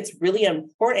I think it's really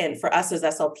important for us as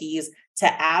SLPs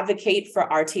to advocate for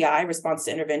RTI, response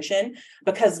to intervention,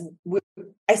 because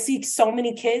I see so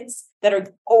many kids that are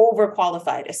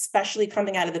overqualified, especially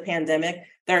coming out of the pandemic.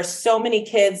 There are so many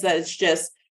kids that it's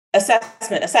just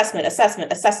assessment.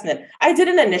 I did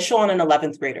an initial on an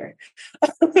 11th grader.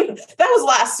 That was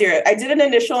last year. I did an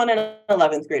initial on an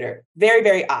 11th grader. Very,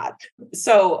 very odd.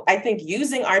 So I think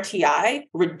using RTI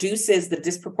reduces the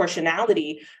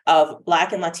disproportionality of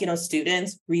Black and Latino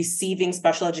students receiving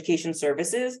special education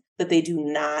services that they do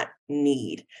not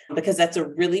need, because that's a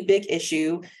really big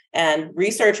issue. And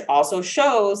research also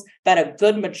shows that a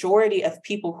good majority of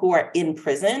people who are in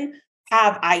prison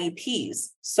have IEPs.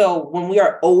 So when we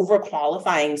are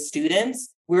overqualifying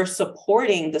students, we're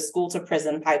supporting the school to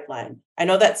prison pipeline. I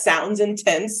know that sounds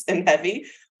intense and heavy,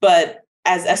 but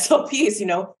as SLPs,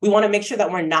 we want to make sure that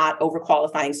we're not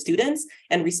overqualifying students,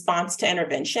 and response to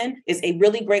intervention is a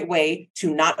really great way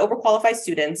to not overqualify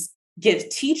students, give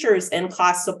teachers in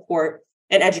class support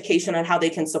and education on how they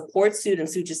can support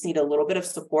students who just need a little bit of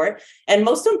support. And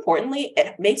most importantly,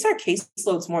 it makes our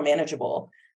caseloads more manageable.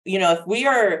 If we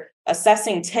are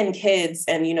assessing 10 kids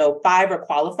and, 5 are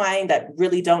qualifying that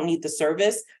really don't need the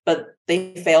service, but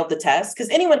they failed the test, because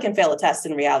anyone can fail a test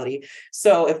in reality.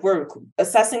 So if we're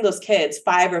assessing those kids,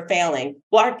 5 are failing,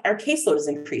 well, our caseload is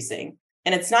increasing.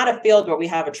 And it's not a field where we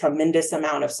have a tremendous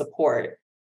amount of support.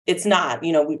 It's not,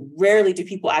 we rarely do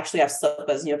people actually have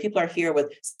SLPs. People are here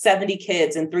with 70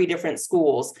 kids in 3 different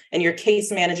schools, and you're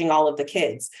case managing all of the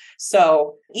kids.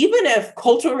 So even if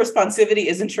cultural responsivity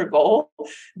isn't your goal,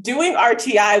 doing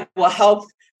RTI will help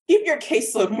keep your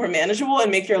caseload more manageable and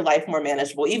make your life more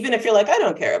manageable. Even if you're like, I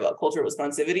don't care about cultural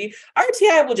responsivity,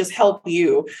 RTI will just help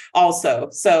you also.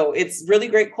 So it's really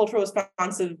great cultural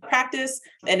responsive practice,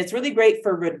 and it's really great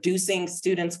for reducing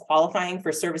students qualifying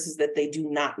for services that they do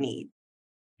not need.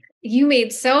 You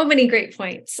made so many great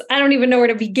points. I don't even know where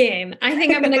to begin. I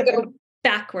think I'm going to go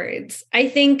backwards. I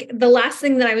think the last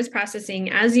thing that I was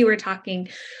processing as you were talking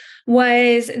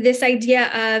was this idea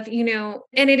of,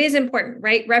 and it is important,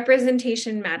 right?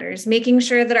 Representation matters. Making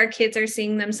sure that our kids are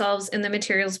seeing themselves in the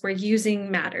materials we're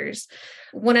using matters.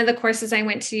 One of the courses I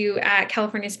went to at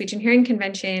California Speech and Hearing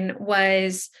Convention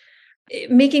was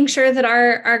making sure that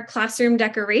our classroom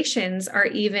decorations are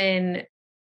even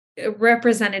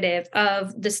representative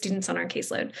of the students on our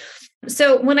caseload.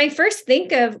 So when I first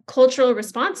think of cultural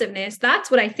responsiveness, that's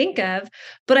what I think of.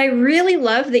 But I really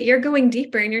love that you're going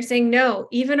deeper and you're saying, no,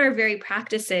 even our very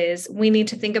practices, we need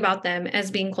to think about them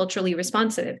as being culturally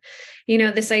responsive.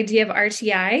 This idea of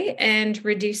RTI and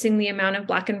reducing the amount of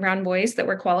Black and brown boys that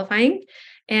we're qualifying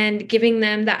and giving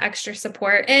them that extra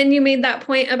support. And you made that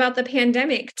point about the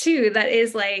pandemic too. That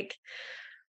is like,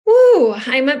 Ooh,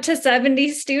 I'm up to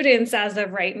 70 students as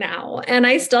of right now, and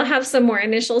I still have some more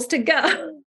initials to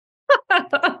go.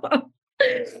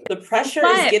 The pressure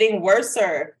is getting worse.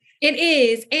 It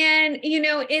is. And,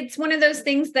 it's one of those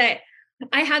things that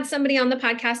I had somebody on the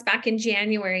podcast back in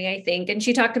January, I think, and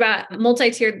she talked about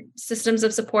multi-tiered systems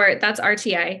of support. That's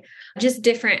RTI, just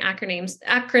different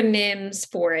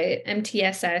acronyms for it,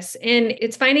 MTSS. And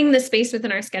it's finding the space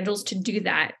within our schedules to do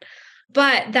that.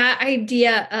 But that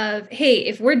idea of, hey,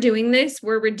 if we're doing this,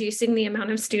 we're reducing the amount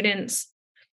of students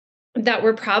that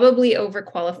we're probably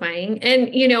overqualifying. And,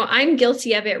 I'm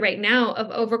guilty of it right now of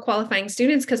overqualifying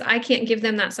students because I can't give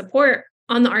them that support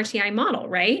on the RTI model,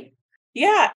 right?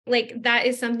 Yeah. Like that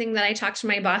is something that I talked to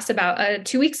my boss about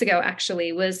 2 weeks ago,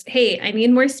 actually, was, hey, I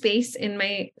need more space in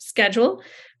my schedule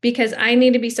because I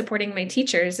need to be supporting my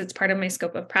teachers. It's part of my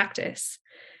scope of practice.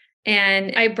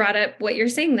 And I brought up what you're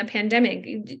saying, the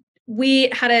pandemic. We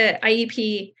had a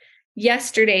IEP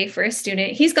yesterday for a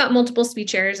student. He's got multiple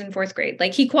speech errors in 4th grade.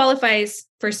 Like he qualifies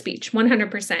for speech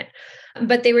 100%,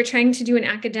 but they were trying to do an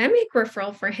academic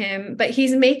referral for him, but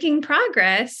he's making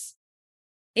progress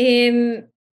in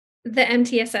the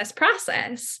MTSS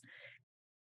process.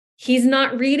 He's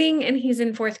not reading and he's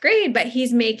in 4th grade, but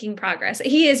he's making progress.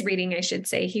 He is reading, I should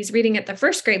say. He's reading at the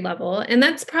 1st grade level, and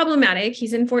that's problematic.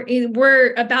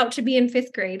 We're about to be in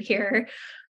 5th grade here,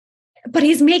 but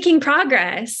he's making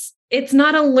progress. It's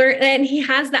not and he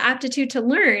has the aptitude to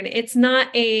learn. It's not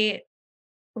a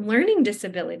learning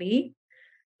disability.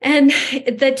 And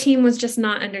the team was just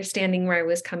not understanding where I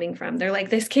was coming from. They're like,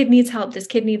 this kid needs help. This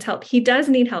kid needs help. He does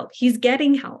need help. He's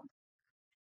getting help.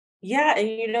 Yeah.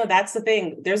 And that's the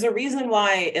thing. There's a reason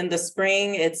why in the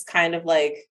spring, it's kind of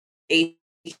like HE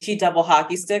double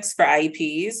hockey sticks for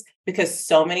IEPs, because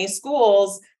so many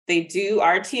schools, they do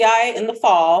RTI in the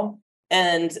fall.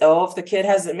 And, if the kid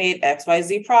hasn't made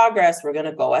XYZ progress, we're going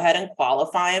to go ahead and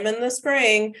qualify him in the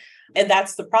spring. And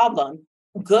that's the problem.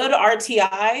 Good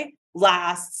RTI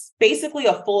lasts basically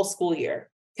a full school year,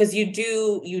 because you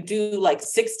do like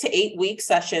 6 to 8 week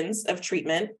sessions of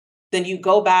treatment. Then you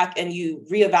go back and you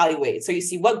reevaluate. So you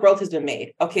see what growth has been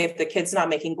made. Okay, if the kid's not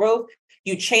making growth,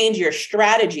 you change your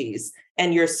strategies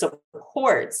and your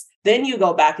supports. Then you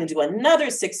go back and do another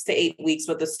 6 to 8 weeks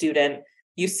with the student.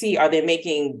 You see, are they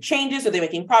making changes? Are they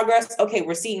making progress? Okay,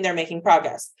 we're seeing they're making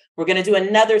progress. We're going to do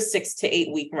another 6 to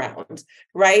 8 week round,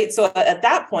 right? So at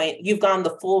that point, you've gone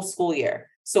the full school year.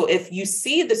 So if you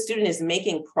see the student is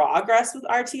making progress with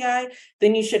RTI,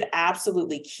 then you should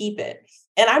absolutely keep it.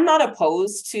 And I'm not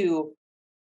opposed to,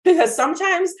 because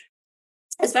sometimes,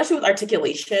 especially with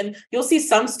articulation, you'll see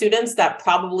some students that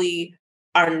probably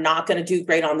are not going to do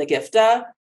great on the GIFTA,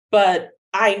 but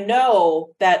I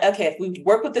know that, okay, if we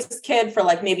work with this kid for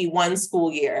like maybe one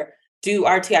school year, do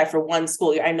RTI for one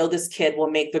school year, I know this kid will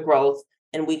make the growth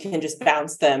and we can just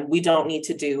bounce them. We don't need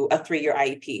to do a 3-year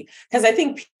IEP, because I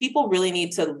think people really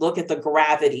need to look at the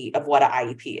gravity of what an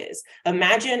IEP is.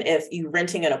 Imagine if you're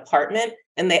renting an apartment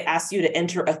and they ask you to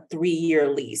enter a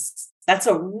 3-year lease. That's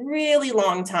a really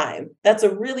long time. That's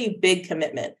a really big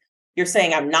commitment. You're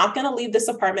saying, I'm not going to leave this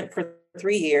apartment for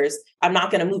 3 years. I'm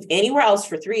not going to move anywhere else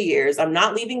for 3 years. I'm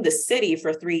not leaving the city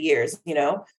for 3 years,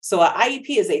 So an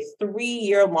IEP is a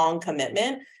 3-year long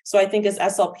commitment. So I think as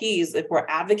SLPs, if we're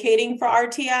advocating for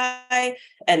RTI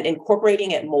and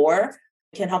incorporating it more,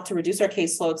 it can help to reduce our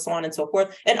caseload, so on and so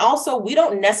forth. And also, we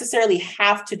don't necessarily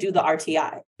have to do the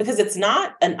RTI because it's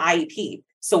not an IEP.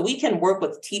 So we can work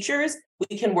with teachers,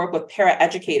 we can work with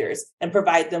paraeducators and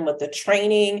provide them with the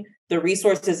training, the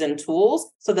resources and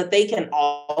tools so that they can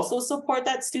also support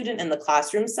that student in the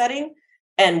classroom setting.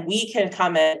 And we can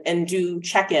come in and do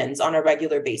check-ins on a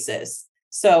regular basis.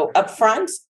 So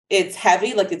upfront, it's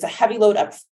heavy, like it's a heavy load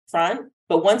up front.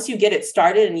 But once you get it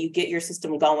started and you get your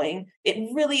system going, it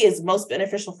really is most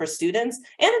beneficial for students.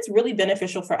 And it's really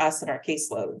beneficial for us in our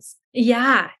caseloads.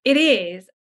 Yeah, it is.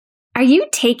 Are you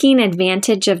taking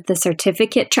advantage of the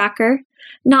certificate tracker?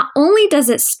 Not only does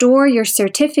it store your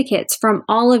certificates from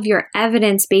all of your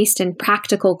evidence-based and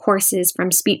practical courses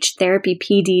from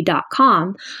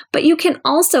speechtherapypd.com, but you can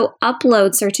also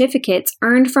upload certificates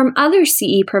earned from other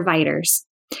CE providers.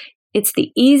 It's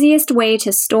the easiest way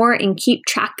to store and keep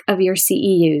track of your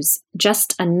CEUs.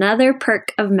 Just another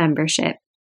perk of membership.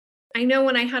 I know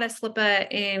when I had a SLPA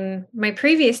in my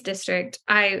previous district,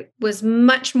 I was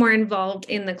much more involved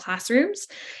in the classrooms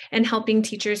and helping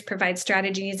teachers provide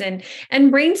strategies and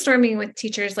brainstorming with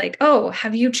teachers like, oh,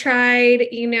 have you tried,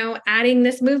 adding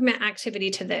this movement activity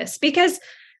to this? Because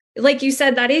like you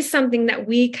said, that is something that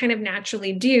we kind of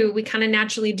naturally do. We kind of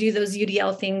naturally do those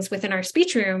UDL things within our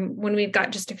speech room when we've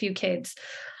got just a few kids.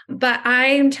 But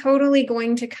I'm totally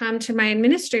going to come to my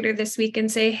administrator this week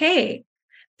and say, hey,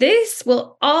 this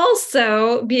will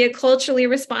also be a culturally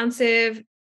responsive,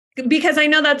 because I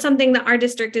know that's something that our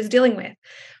district is dealing with.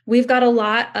 We've got a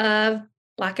lot of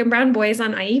Black and brown boys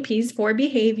on IEPs for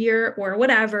behavior or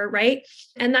whatever, right?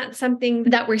 And that's something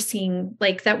that we're seeing,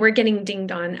 like that we're getting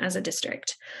dinged on as a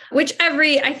district, which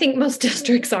I think most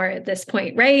districts are at this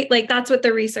point, right? Like that's what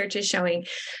the research is showing.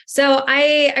 So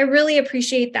I really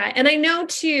appreciate that. And I know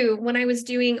too, when I was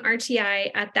doing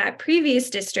RTI at that previous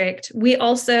district, we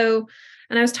also,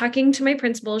 and I was talking to my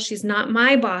principal, she's not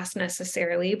my boss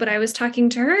necessarily, but I was talking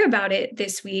to her about it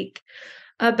this week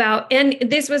and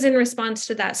this was in response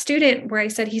to that student where I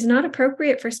said, he's not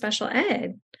appropriate for special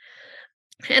ed.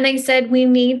 And I said,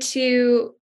 we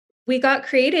got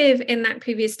creative in that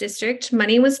previous district.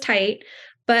 Money was tight,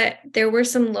 but there were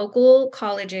some local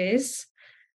colleges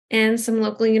and some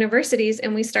local universities,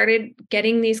 and we started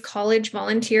getting these college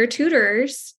volunteer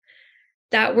tutors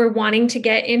that were wanting to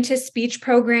get into speech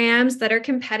programs that are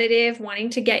competitive, wanting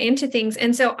to get into things.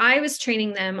 And so I was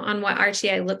training them on what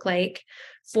RTI looked like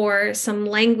for some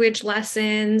language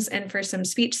lessons and for some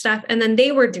speech stuff. And then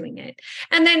they were doing it.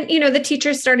 And then, the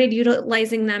teachers started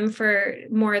utilizing them for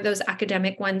more of those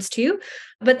academic ones too.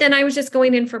 But then I was just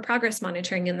going in for progress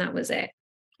monitoring, and that was it,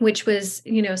 which was,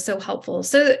 so helpful.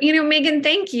 So, Meghan,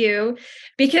 thank you,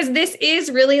 because this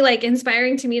is really like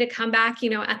inspiring to me to come back,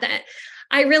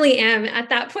 I really am at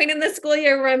that point in the school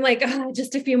year where I'm like, oh,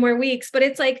 just a few more weeks. But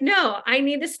it's like, no, I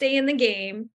need to stay in the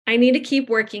game. I need to keep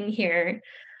working here.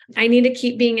 I need to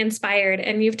keep being inspired.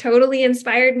 And you've totally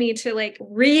inspired me to like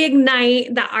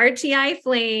reignite the RTI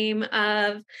flame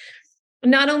of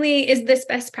not only is this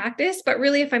best practice, but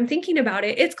really, if I'm thinking about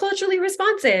it, it's culturally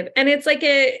responsive. And it's like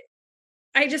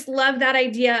I just love that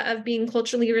idea of being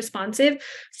culturally responsive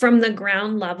from the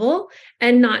ground level,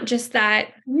 and not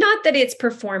that it's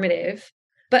performative,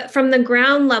 but from the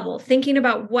ground level, thinking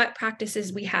about what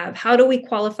practices we have. How do we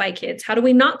qualify kids? How do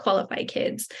we not qualify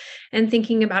kids? And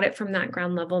thinking about it from that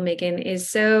ground level, Meghan, is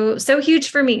so, so huge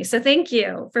for me. So thank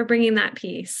you for bringing that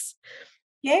piece.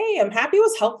 Yay, I'm happy it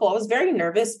was helpful. I was very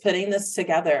nervous putting this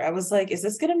together. I was like, is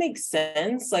this going to make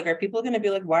sense? Like, are people going to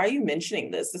be like, why are you mentioning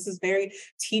this? This is very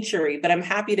teachery, but I'm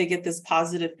happy to get this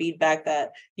positive feedback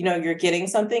that, you're getting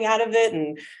something out of it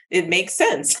and it makes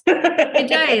sense.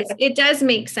 It does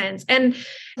make sense. And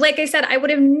like I said, I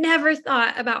would have never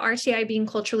thought about RTI being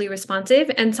culturally responsive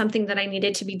and something that I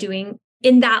needed to be doing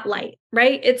in that light,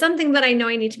 right? It's something that I know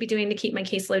I need to be doing to keep my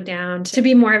caseload down, to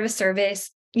be more of a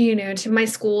service, to my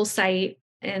school site.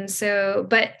 And so,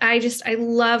 but I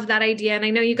love that idea. And I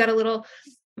know you got a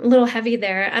little heavy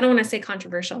there. I don't want to say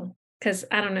controversial, because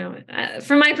I don't know.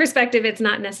 From my perspective, it's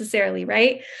not necessarily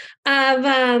right. Of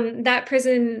that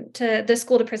the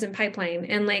school to prison pipeline,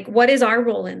 and like, what is our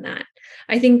role in that?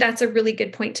 I think that's a really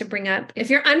good point to bring up.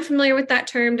 If you're unfamiliar with that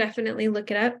term, definitely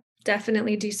look it up.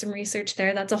 Definitely do some research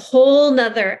there. That's a whole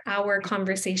nother hour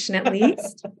conversation at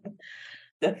least.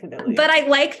 Definitely. But I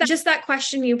like that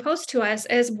question you posed to us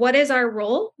is, what is our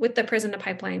role with the prison to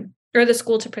pipeline, or the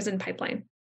school to prison pipeline?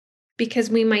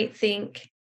 Because we might think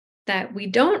that we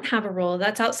don't have a role.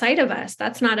 That's outside of us.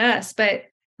 That's not us. But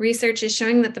research is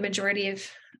showing that the majority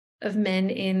of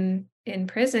men in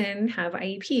prison have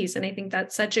IEPs. And I think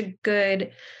that's such a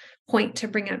good point to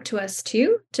bring up to us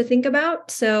too, to think about.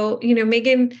 So,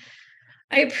 Meghan,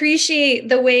 I appreciate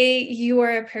the way you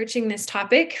are approaching this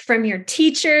topic from your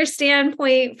teacher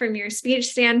standpoint, from your speech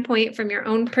standpoint, from your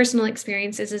own personal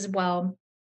experiences as well.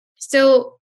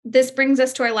 So this brings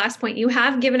us to our last point. You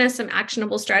have given us some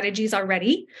actionable strategies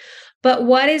already, but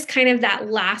what is kind of that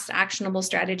last actionable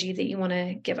strategy that you want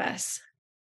to give us?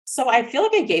 So I feel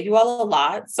like I gave you all a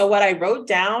lot. So what I wrote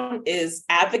down is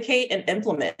advocate and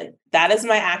implement. That is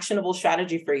my actionable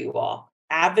strategy for you all.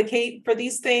 Advocate for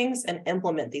these things and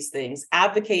implement these things.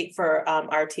 Advocate for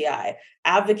RTI,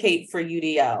 advocate for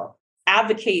UDL,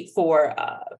 advocate for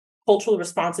cultural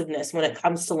responsiveness when it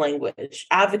comes to language,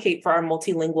 advocate for our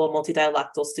multilingual,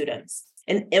 multidialectal students,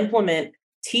 and implement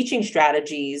teaching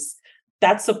strategies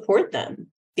that support them.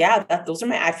 Yeah, those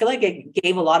are I feel like I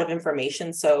gave a lot of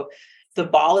information. So the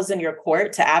ball is in your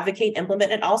court to advocate,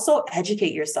 implement, and also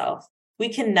educate yourself. We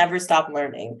can never stop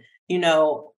learning.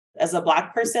 As a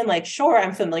Black person, like, sure,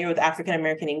 I'm familiar with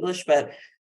African-American English, but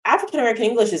African-American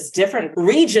English is different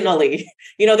regionally.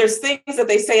 There's things that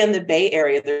they say in the Bay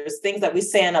Area. There's things that we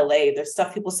say in LA. There's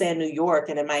stuff people say in New York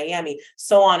and in Miami,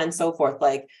 so on and so forth.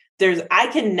 Like, I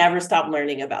can never stop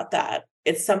learning about that.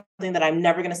 It's something that I'm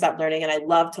never going to stop learning, and I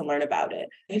love to learn about it.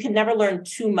 You can never learn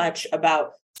too much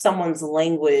about someone's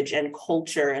language and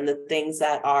culture and the things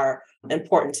that are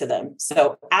important to them.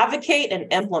 So advocate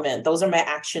and implement. Those are my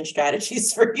action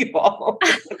strategies for you all.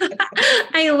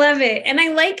 I love it. And I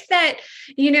like that,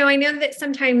 I know that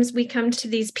sometimes we come to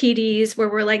these PDs where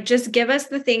we're like, just give us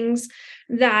the things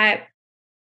that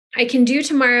I can do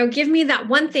tomorrow. Give me that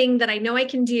one thing that I know I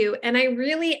can do. And I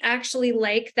really actually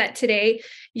like that today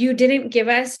you didn't give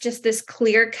us just this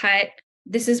clear cut,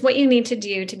 this is what you need to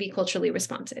do to be culturally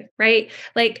responsive, right?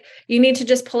 Like you need to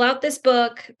just pull out this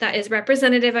book that is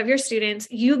representative of your students.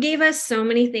 You gave us so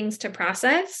many things to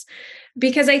process,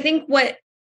 because I think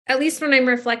at least when I'm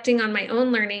reflecting on my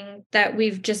own learning that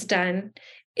we've just done,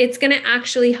 it's going to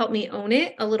actually help me own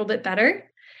it a little bit better.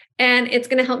 And it's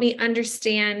going to help me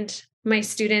understand my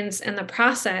students and the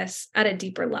process at a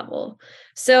deeper level.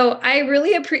 So I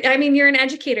really appreciate, you're an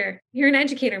educator. You're an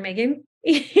educator, Meghan.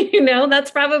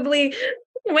 That's probably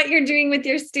what you're doing with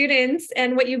your students,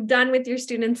 and what you've done with your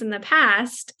students in the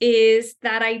past is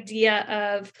that idea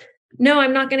of, no,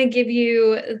 I'm not going to give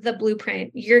you the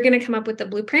blueprint. You're going to come up with the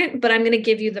blueprint, but I'm going to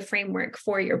give you the framework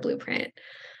for your blueprint,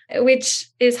 which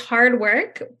is hard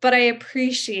work, but I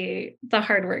appreciate the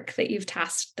hard work that you've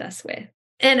tasked us with.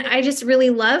 And I just really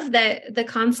love that the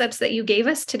concepts that you gave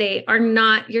us today are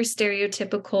not your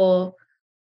stereotypical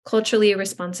culturally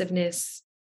responsiveness,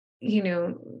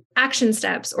 action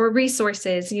steps or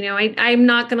resources. I'm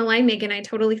not going to lie, Meghan, I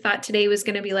totally thought today was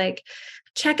going to be like,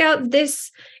 check out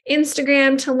this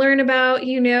Instagram to learn about,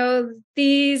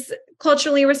 these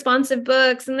culturally responsive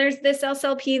books. And there's this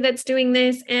SLP that's doing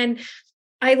this. And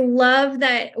I love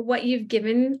that what you've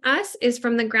given us is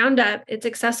from the ground up. It's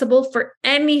accessible for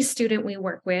any student we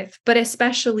work with, but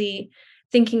especially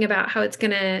thinking about how it's going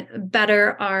to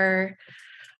better our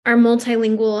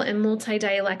multilingual and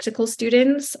multidialectical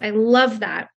students. I love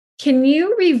that. Can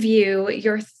you review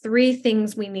your 3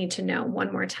 things we need to know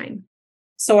one more time?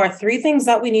 So our 3 things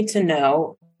that we need to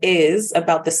know is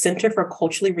about the Center for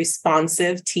Culturally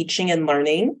Responsive Teaching and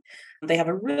Learning. They have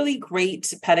a really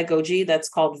great pedagogy that's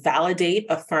called Validate,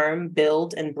 Affirm,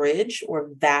 Build, and Bridge, or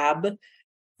VAB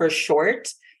for short.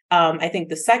 I think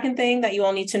the second thing that you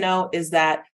all need to know is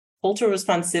that cultural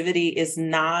responsivity is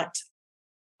not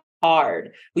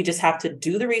hard. We just have to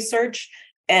do the research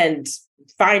and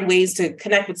find ways to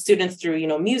connect with students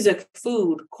through, music,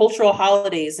 food, cultural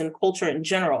holidays, and culture in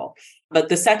general. But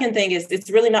the second thing is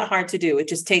it's really not hard to do. It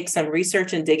just takes some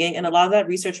research and digging, and a lot of that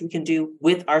research we can do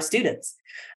with our students.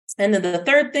 And then the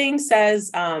third thing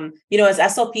says, as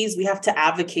SLPs, we have to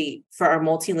advocate for our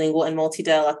multilingual and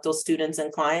multidialectal students and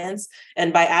clients.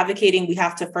 And by advocating, we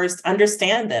have to first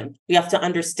understand them. We have to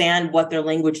understand what their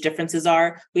language differences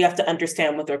are. We have to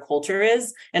understand what their culture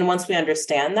is. And once we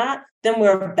understand that, then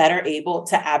we're better able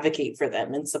to advocate for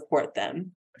them and support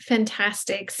them.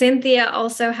 Fantastic. Cynthia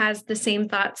also has the same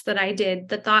thoughts that I did.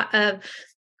 The thought of,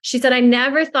 she said, I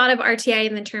never thought of RTI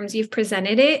in the terms you've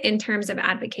presented it in terms of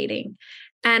advocating.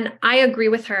 And I agree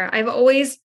with her. I've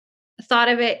always thought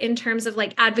of it in terms of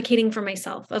like advocating for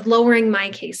myself, of lowering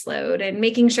my caseload and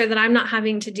making sure that I'm not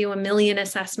having to do 1 million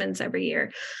assessments every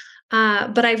year.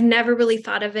 But I've never really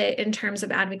thought of it in terms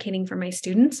of advocating for my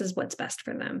students as what's best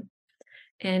for them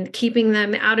and keeping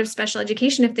them out of special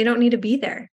education if they don't need to be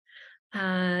there.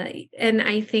 And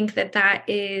I think that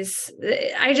is,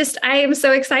 I am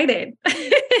so excited.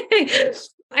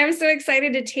 I'm so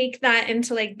excited to take that and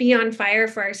to like be on fire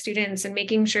for our students and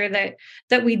making sure that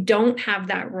we don't have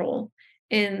that role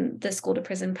in the school to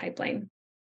prison pipeline.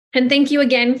 And thank you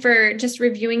again for just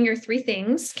reviewing your 3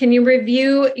 things. Can you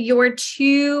review your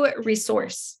 2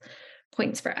 resource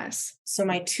points for us? So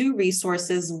my 2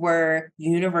 resources were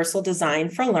Universal Design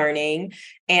for Learning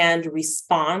and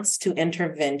Response to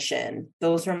Intervention.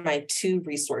 Those were my 2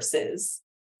 resources.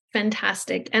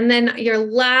 Fantastic. And then your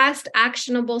last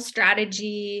actionable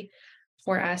strategy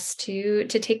for us to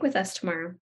take with us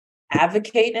tomorrow.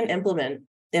 Advocate and implement.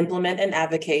 Implement and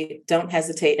advocate. Don't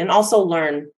hesitate. And also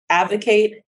learn.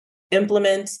 Advocate,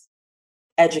 implement,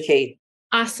 educate.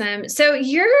 Awesome. So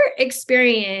your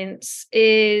experience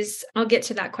is, I'll get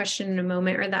to that question in a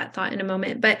moment, or that thought in a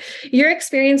moment, but your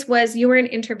experience was you were an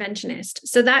interventionist.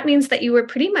 So that means that you were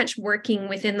pretty much working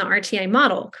within the RTI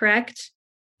model, correct?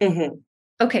 Mm-hmm.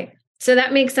 Okay. So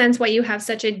that makes sense why you have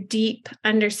such a deep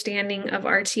understanding of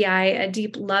RTI, a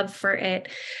deep love for it.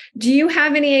 Do you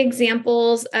have any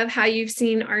examples of how you've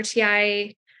seen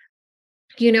RTI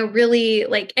really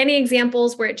like any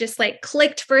examples where it just like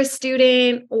clicked for a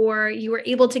student, or you were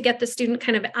able to get the student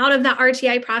kind of out of that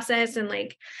RTI process, and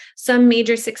like some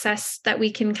major success that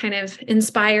we can kind of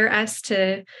inspire us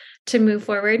to move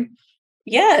forward?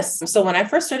 Yes. So when I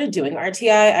first started doing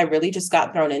RTI, I really just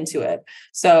got thrown into it.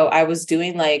 So I was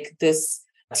doing like this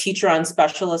teacher on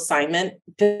special assignment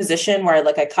position where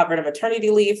I covered a maternity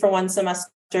leave for one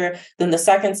semester. Then the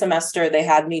second semester, they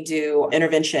had me do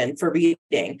intervention for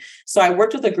reading. So I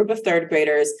worked with a group of third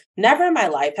graders. Never in my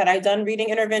life had I done reading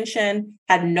intervention,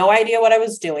 had no idea what I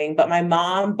was doing. But my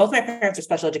mom, both my parents are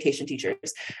special education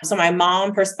teachers. So my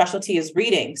mom, her specialty is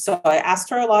reading. So I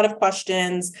asked her a lot of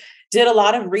questions, did a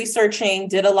lot of researching,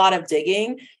 did a lot of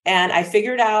digging, and I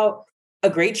figured out a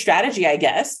great strategy, I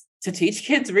guess, to teach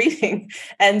kids reading.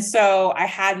 And so I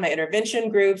had my intervention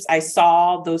groups. I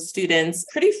saw those students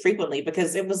pretty frequently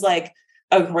because it was like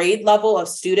a grade level of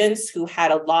students who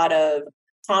had a lot of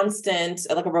constant,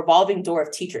 like a revolving door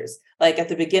of teachers. Like at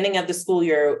the beginning of the school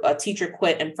year, a teacher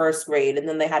quit in first grade, and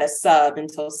then they had a sub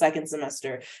until second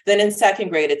semester. Then in second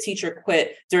grade, a teacher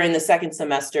quit during the second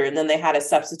semester, and then they had a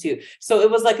substitute. So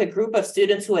it was like a group of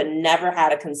students who had never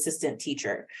had a consistent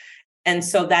teacher. And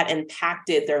so that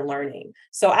impacted their learning.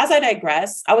 So as I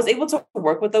digress, I was able to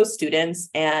work with those students,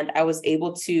 and I was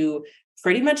able to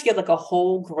pretty much get like a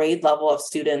whole grade level of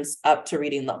students up to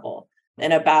reading level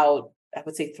in about, I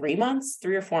would say 3 months,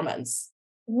 3 or 4 months.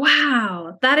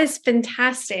 Wow, that is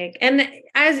fantastic. And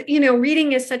as you know,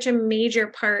 reading is such a major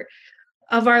part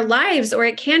of our lives, or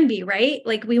it can be, right?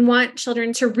 Like we want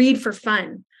children to read for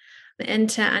fun and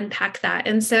to unpack that.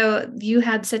 And so you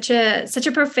had such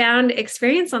a profound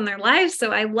experience on their lives.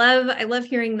 So I love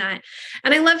hearing that.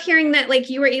 And I love hearing that like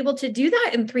you were able to do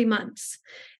that in 3 months.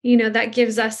 That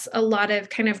gives us a lot of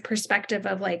kind of perspective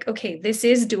of like, okay, this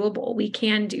is doable. We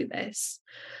can do this.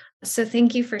 So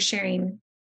thank you for sharing.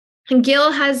 And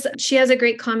Gail has a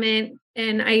great comment,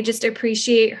 and I just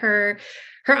appreciate her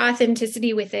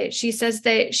authenticity with it. She says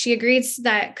that she agrees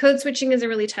that code switching is a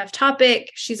really tough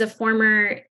topic. She's a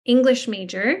former English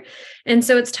major, and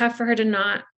so it's tough for her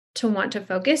to want to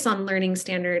focus on learning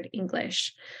standard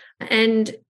English.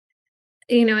 And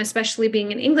especially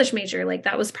being an English major, like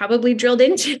that was probably drilled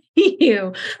into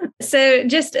you. So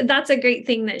just that's a great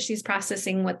thing that she's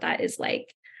processing what that is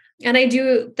like. And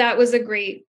that was a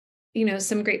great,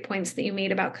 some great points that you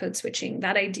made about code switching,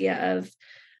 that idea of,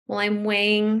 well, I'm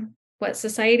weighing what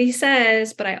society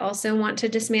says, but I also want to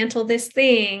dismantle this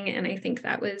thing. And I think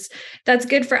that's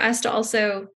good for us to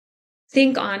also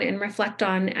think on and reflect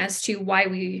on as to why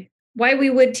we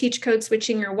would teach code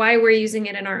switching, or why we're using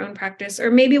it in our own practice, or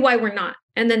maybe why we're not.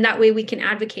 And then that way we can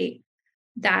advocate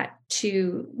that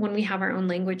to, when we have our own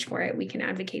language for it, we can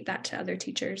advocate that to other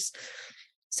teachers.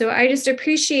 So I just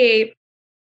appreciate,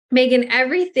 Meghan,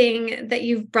 everything that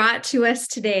you've brought to us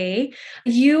today.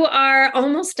 You are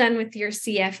almost done with your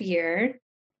CF year,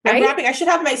 right? I'm wrapping. I should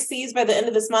have my C's by the end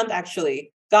of this month,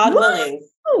 actually. God willing.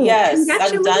 Yes,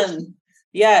 I'm done.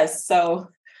 Yes. So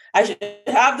I should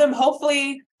have them,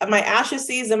 hopefully, my ASHA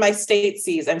C's and my state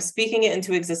C's. I'm speaking it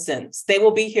into existence. They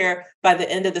will be here by the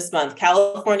end of this month.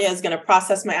 California is going to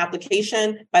process my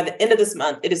application by the end of this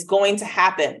month. It is going to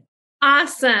happen.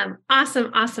 Awesome.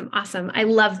 I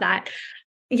love that.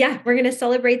 Yeah, we're going to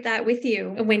celebrate that with you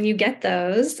when you get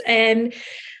those. And,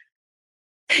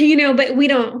 but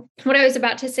what I was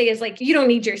about to say is like, you don't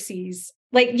need your C's.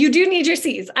 Like you do need your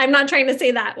C's. I'm not trying to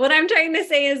say that. What I'm trying to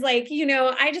say is like,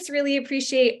 I just really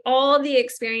appreciate all the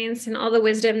experience and all the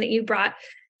wisdom that you brought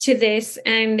to this.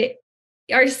 And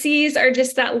our C's are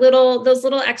just those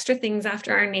little extra things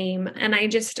after our name. And I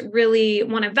just really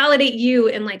want to validate you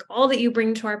and like all that you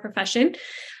bring to our profession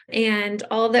and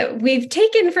all that we've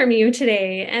taken from you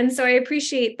today. And so I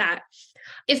appreciate that.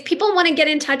 If people want to get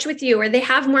in touch with you, or they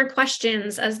have more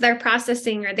questions as they're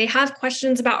processing, or they have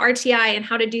questions about RTI and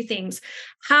how to do things,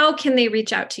 how can they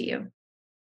reach out to you?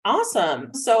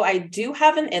 Awesome. So I do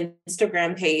have an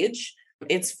Instagram page.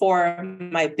 It's for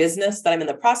my business that I'm in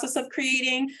the process of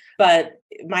creating, but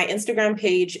my Instagram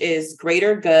page is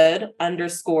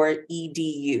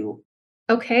greatergood_edu.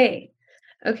 Okay.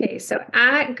 So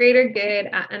at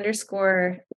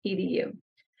greatergood_edu.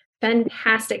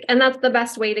 Fantastic. And that's the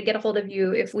best way to get a hold of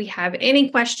you if we have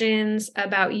any questions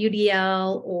about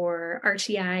UDL or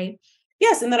RTI.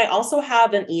 Yes. And then I also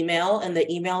have an email, and the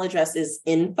email address is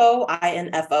info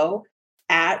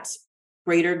at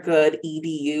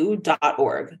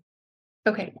greatergoodedu.org.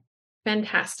 Okay.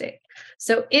 Fantastic.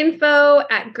 So info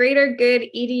at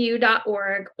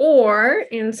greatergoodedu.org, or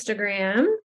Instagram,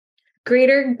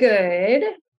 greatergood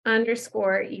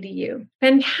 _edu.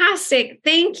 Fantastic.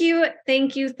 Thank you.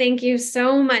 Thank you. Thank you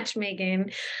so much,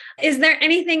 Meghan. Is there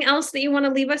anything else that you want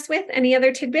to leave us with? Any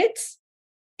other tidbits?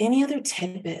 Any other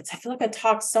tidbits? I feel like I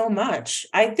talked so much.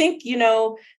 I think,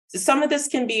 some of this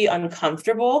can be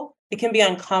uncomfortable. It can be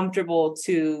uncomfortable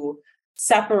to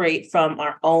separate from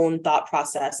our own thought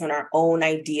process and our own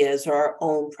ideas or our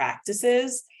own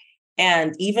practices.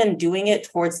 And even doing it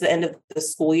towards the end of the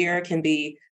school year can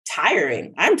be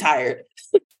tiring. I'm tired.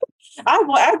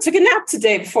 I took a nap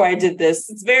today before I did this.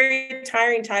 It's very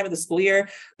tiring time of the school year,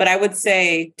 but I would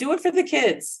say do it for the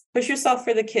kids. Push yourself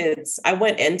for the kids. I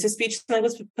went into speech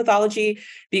language pathology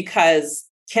because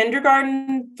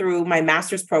kindergarten through my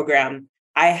master's program,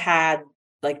 I had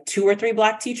like 2 or 3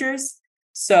 Black teachers.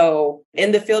 So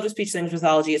in the field of speech language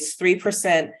pathology, it's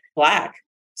 3% Black.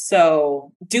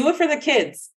 So do it for the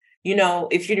kids.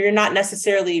 If you're not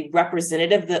necessarily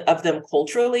representative of them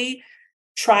culturally,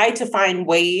 try to find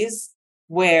ways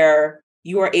where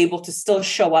you are able to still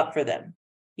show up for them.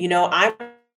 I'm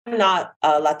not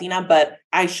Latina, but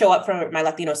I show up for my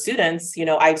Latino students.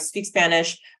 I speak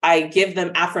Spanish. I give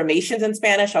them affirmations in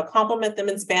Spanish. I'll compliment them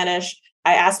in Spanish.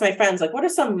 I ask my friends, like, what are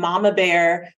some mama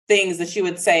bear things that you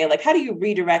would say? Like, how do you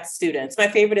redirect students? My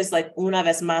favorite is like, una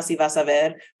vez más y vas a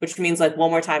ver, which means like one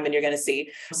more time and you're going to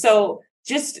see. So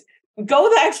just go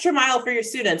the extra mile for your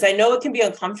students. I know it can be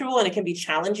uncomfortable and it can be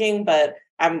challenging, but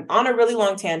I'm on a really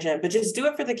long tangent, but just do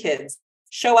it for the kids.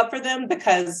 Show up for them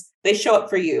because they show up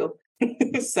for you.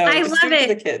 So I just love do it it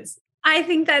for the kids. I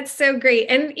think that's so great.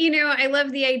 And, I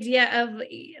love the idea of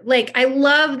I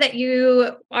love that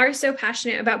you are so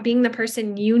passionate about being the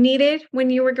person you needed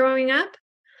when you were growing up.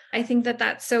 I think that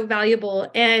that's so valuable.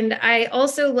 And I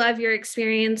also love your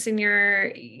experience and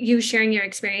you sharing your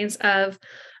experience of,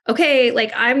 okay,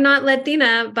 I'm not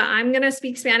Latina, but I'm going to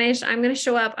speak Spanish. I'm going to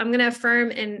show up. I'm going to affirm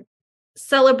and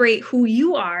celebrate who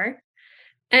you are.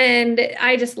 And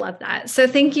I just love that. So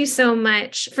thank you so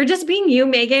much for just being you,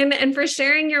 Meghan, and for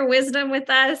sharing your wisdom with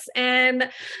us. And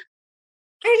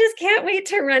I just can't wait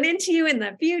to run into you in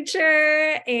the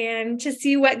future and to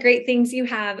see what great things you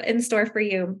have in store for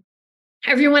you.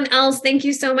 Everyone else, thank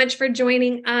you so much for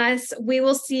joining us. We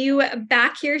will see you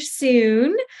back here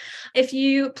soon. If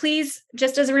you please,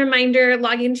 just as a reminder,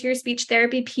 log into your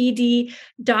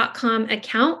speechtherapypd.com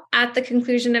account at the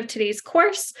conclusion of today's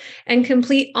course and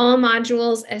complete all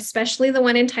modules, especially the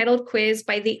one entitled quiz,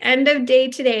 by the end of day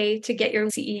today to get your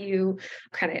CEU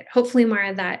credit. Hopefully,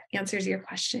 Mara, that answers your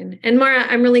question. And Mara,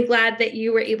 I'm really glad that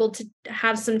you were able to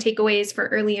have some takeaways for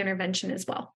early intervention as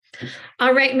well.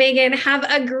 All right, Meghan, have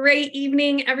a great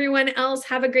evening. Everyone else,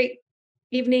 have a great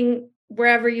evening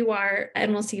wherever you are,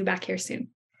 and we'll see you back here soon.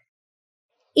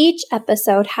 Each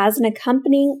episode has an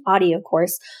accompanying audio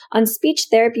course on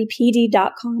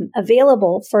speechtherapypd.com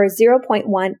available for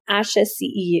 0.1 ASHA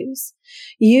CEUs.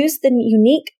 Use the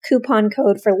unique coupon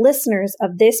code for listeners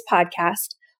of this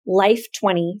podcast,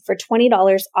 LIFE20, for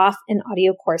 $20 off an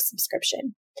audio course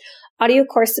subscription. Audio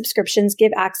course subscriptions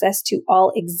give access to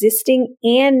all existing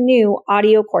and new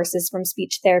audio courses from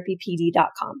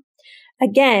speechtherapypd.com.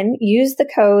 Again, use the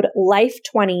code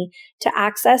LIFE20 to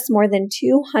access more than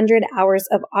 200 hours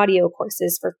of audio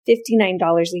courses for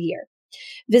 $59 a year.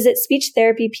 Visit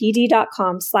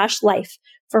speechtherapypd.com/life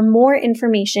for more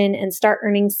information and start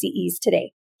earning CEs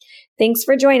today. Thanks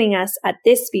for joining us at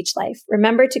This Speech Life.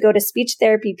 Remember to go to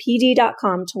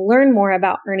speechtherapypd.com to learn more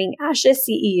about earning ASHA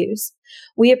CEUs.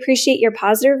 We appreciate your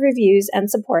positive reviews and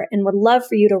support and would love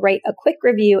for you to write a quick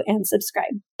review and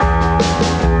subscribe.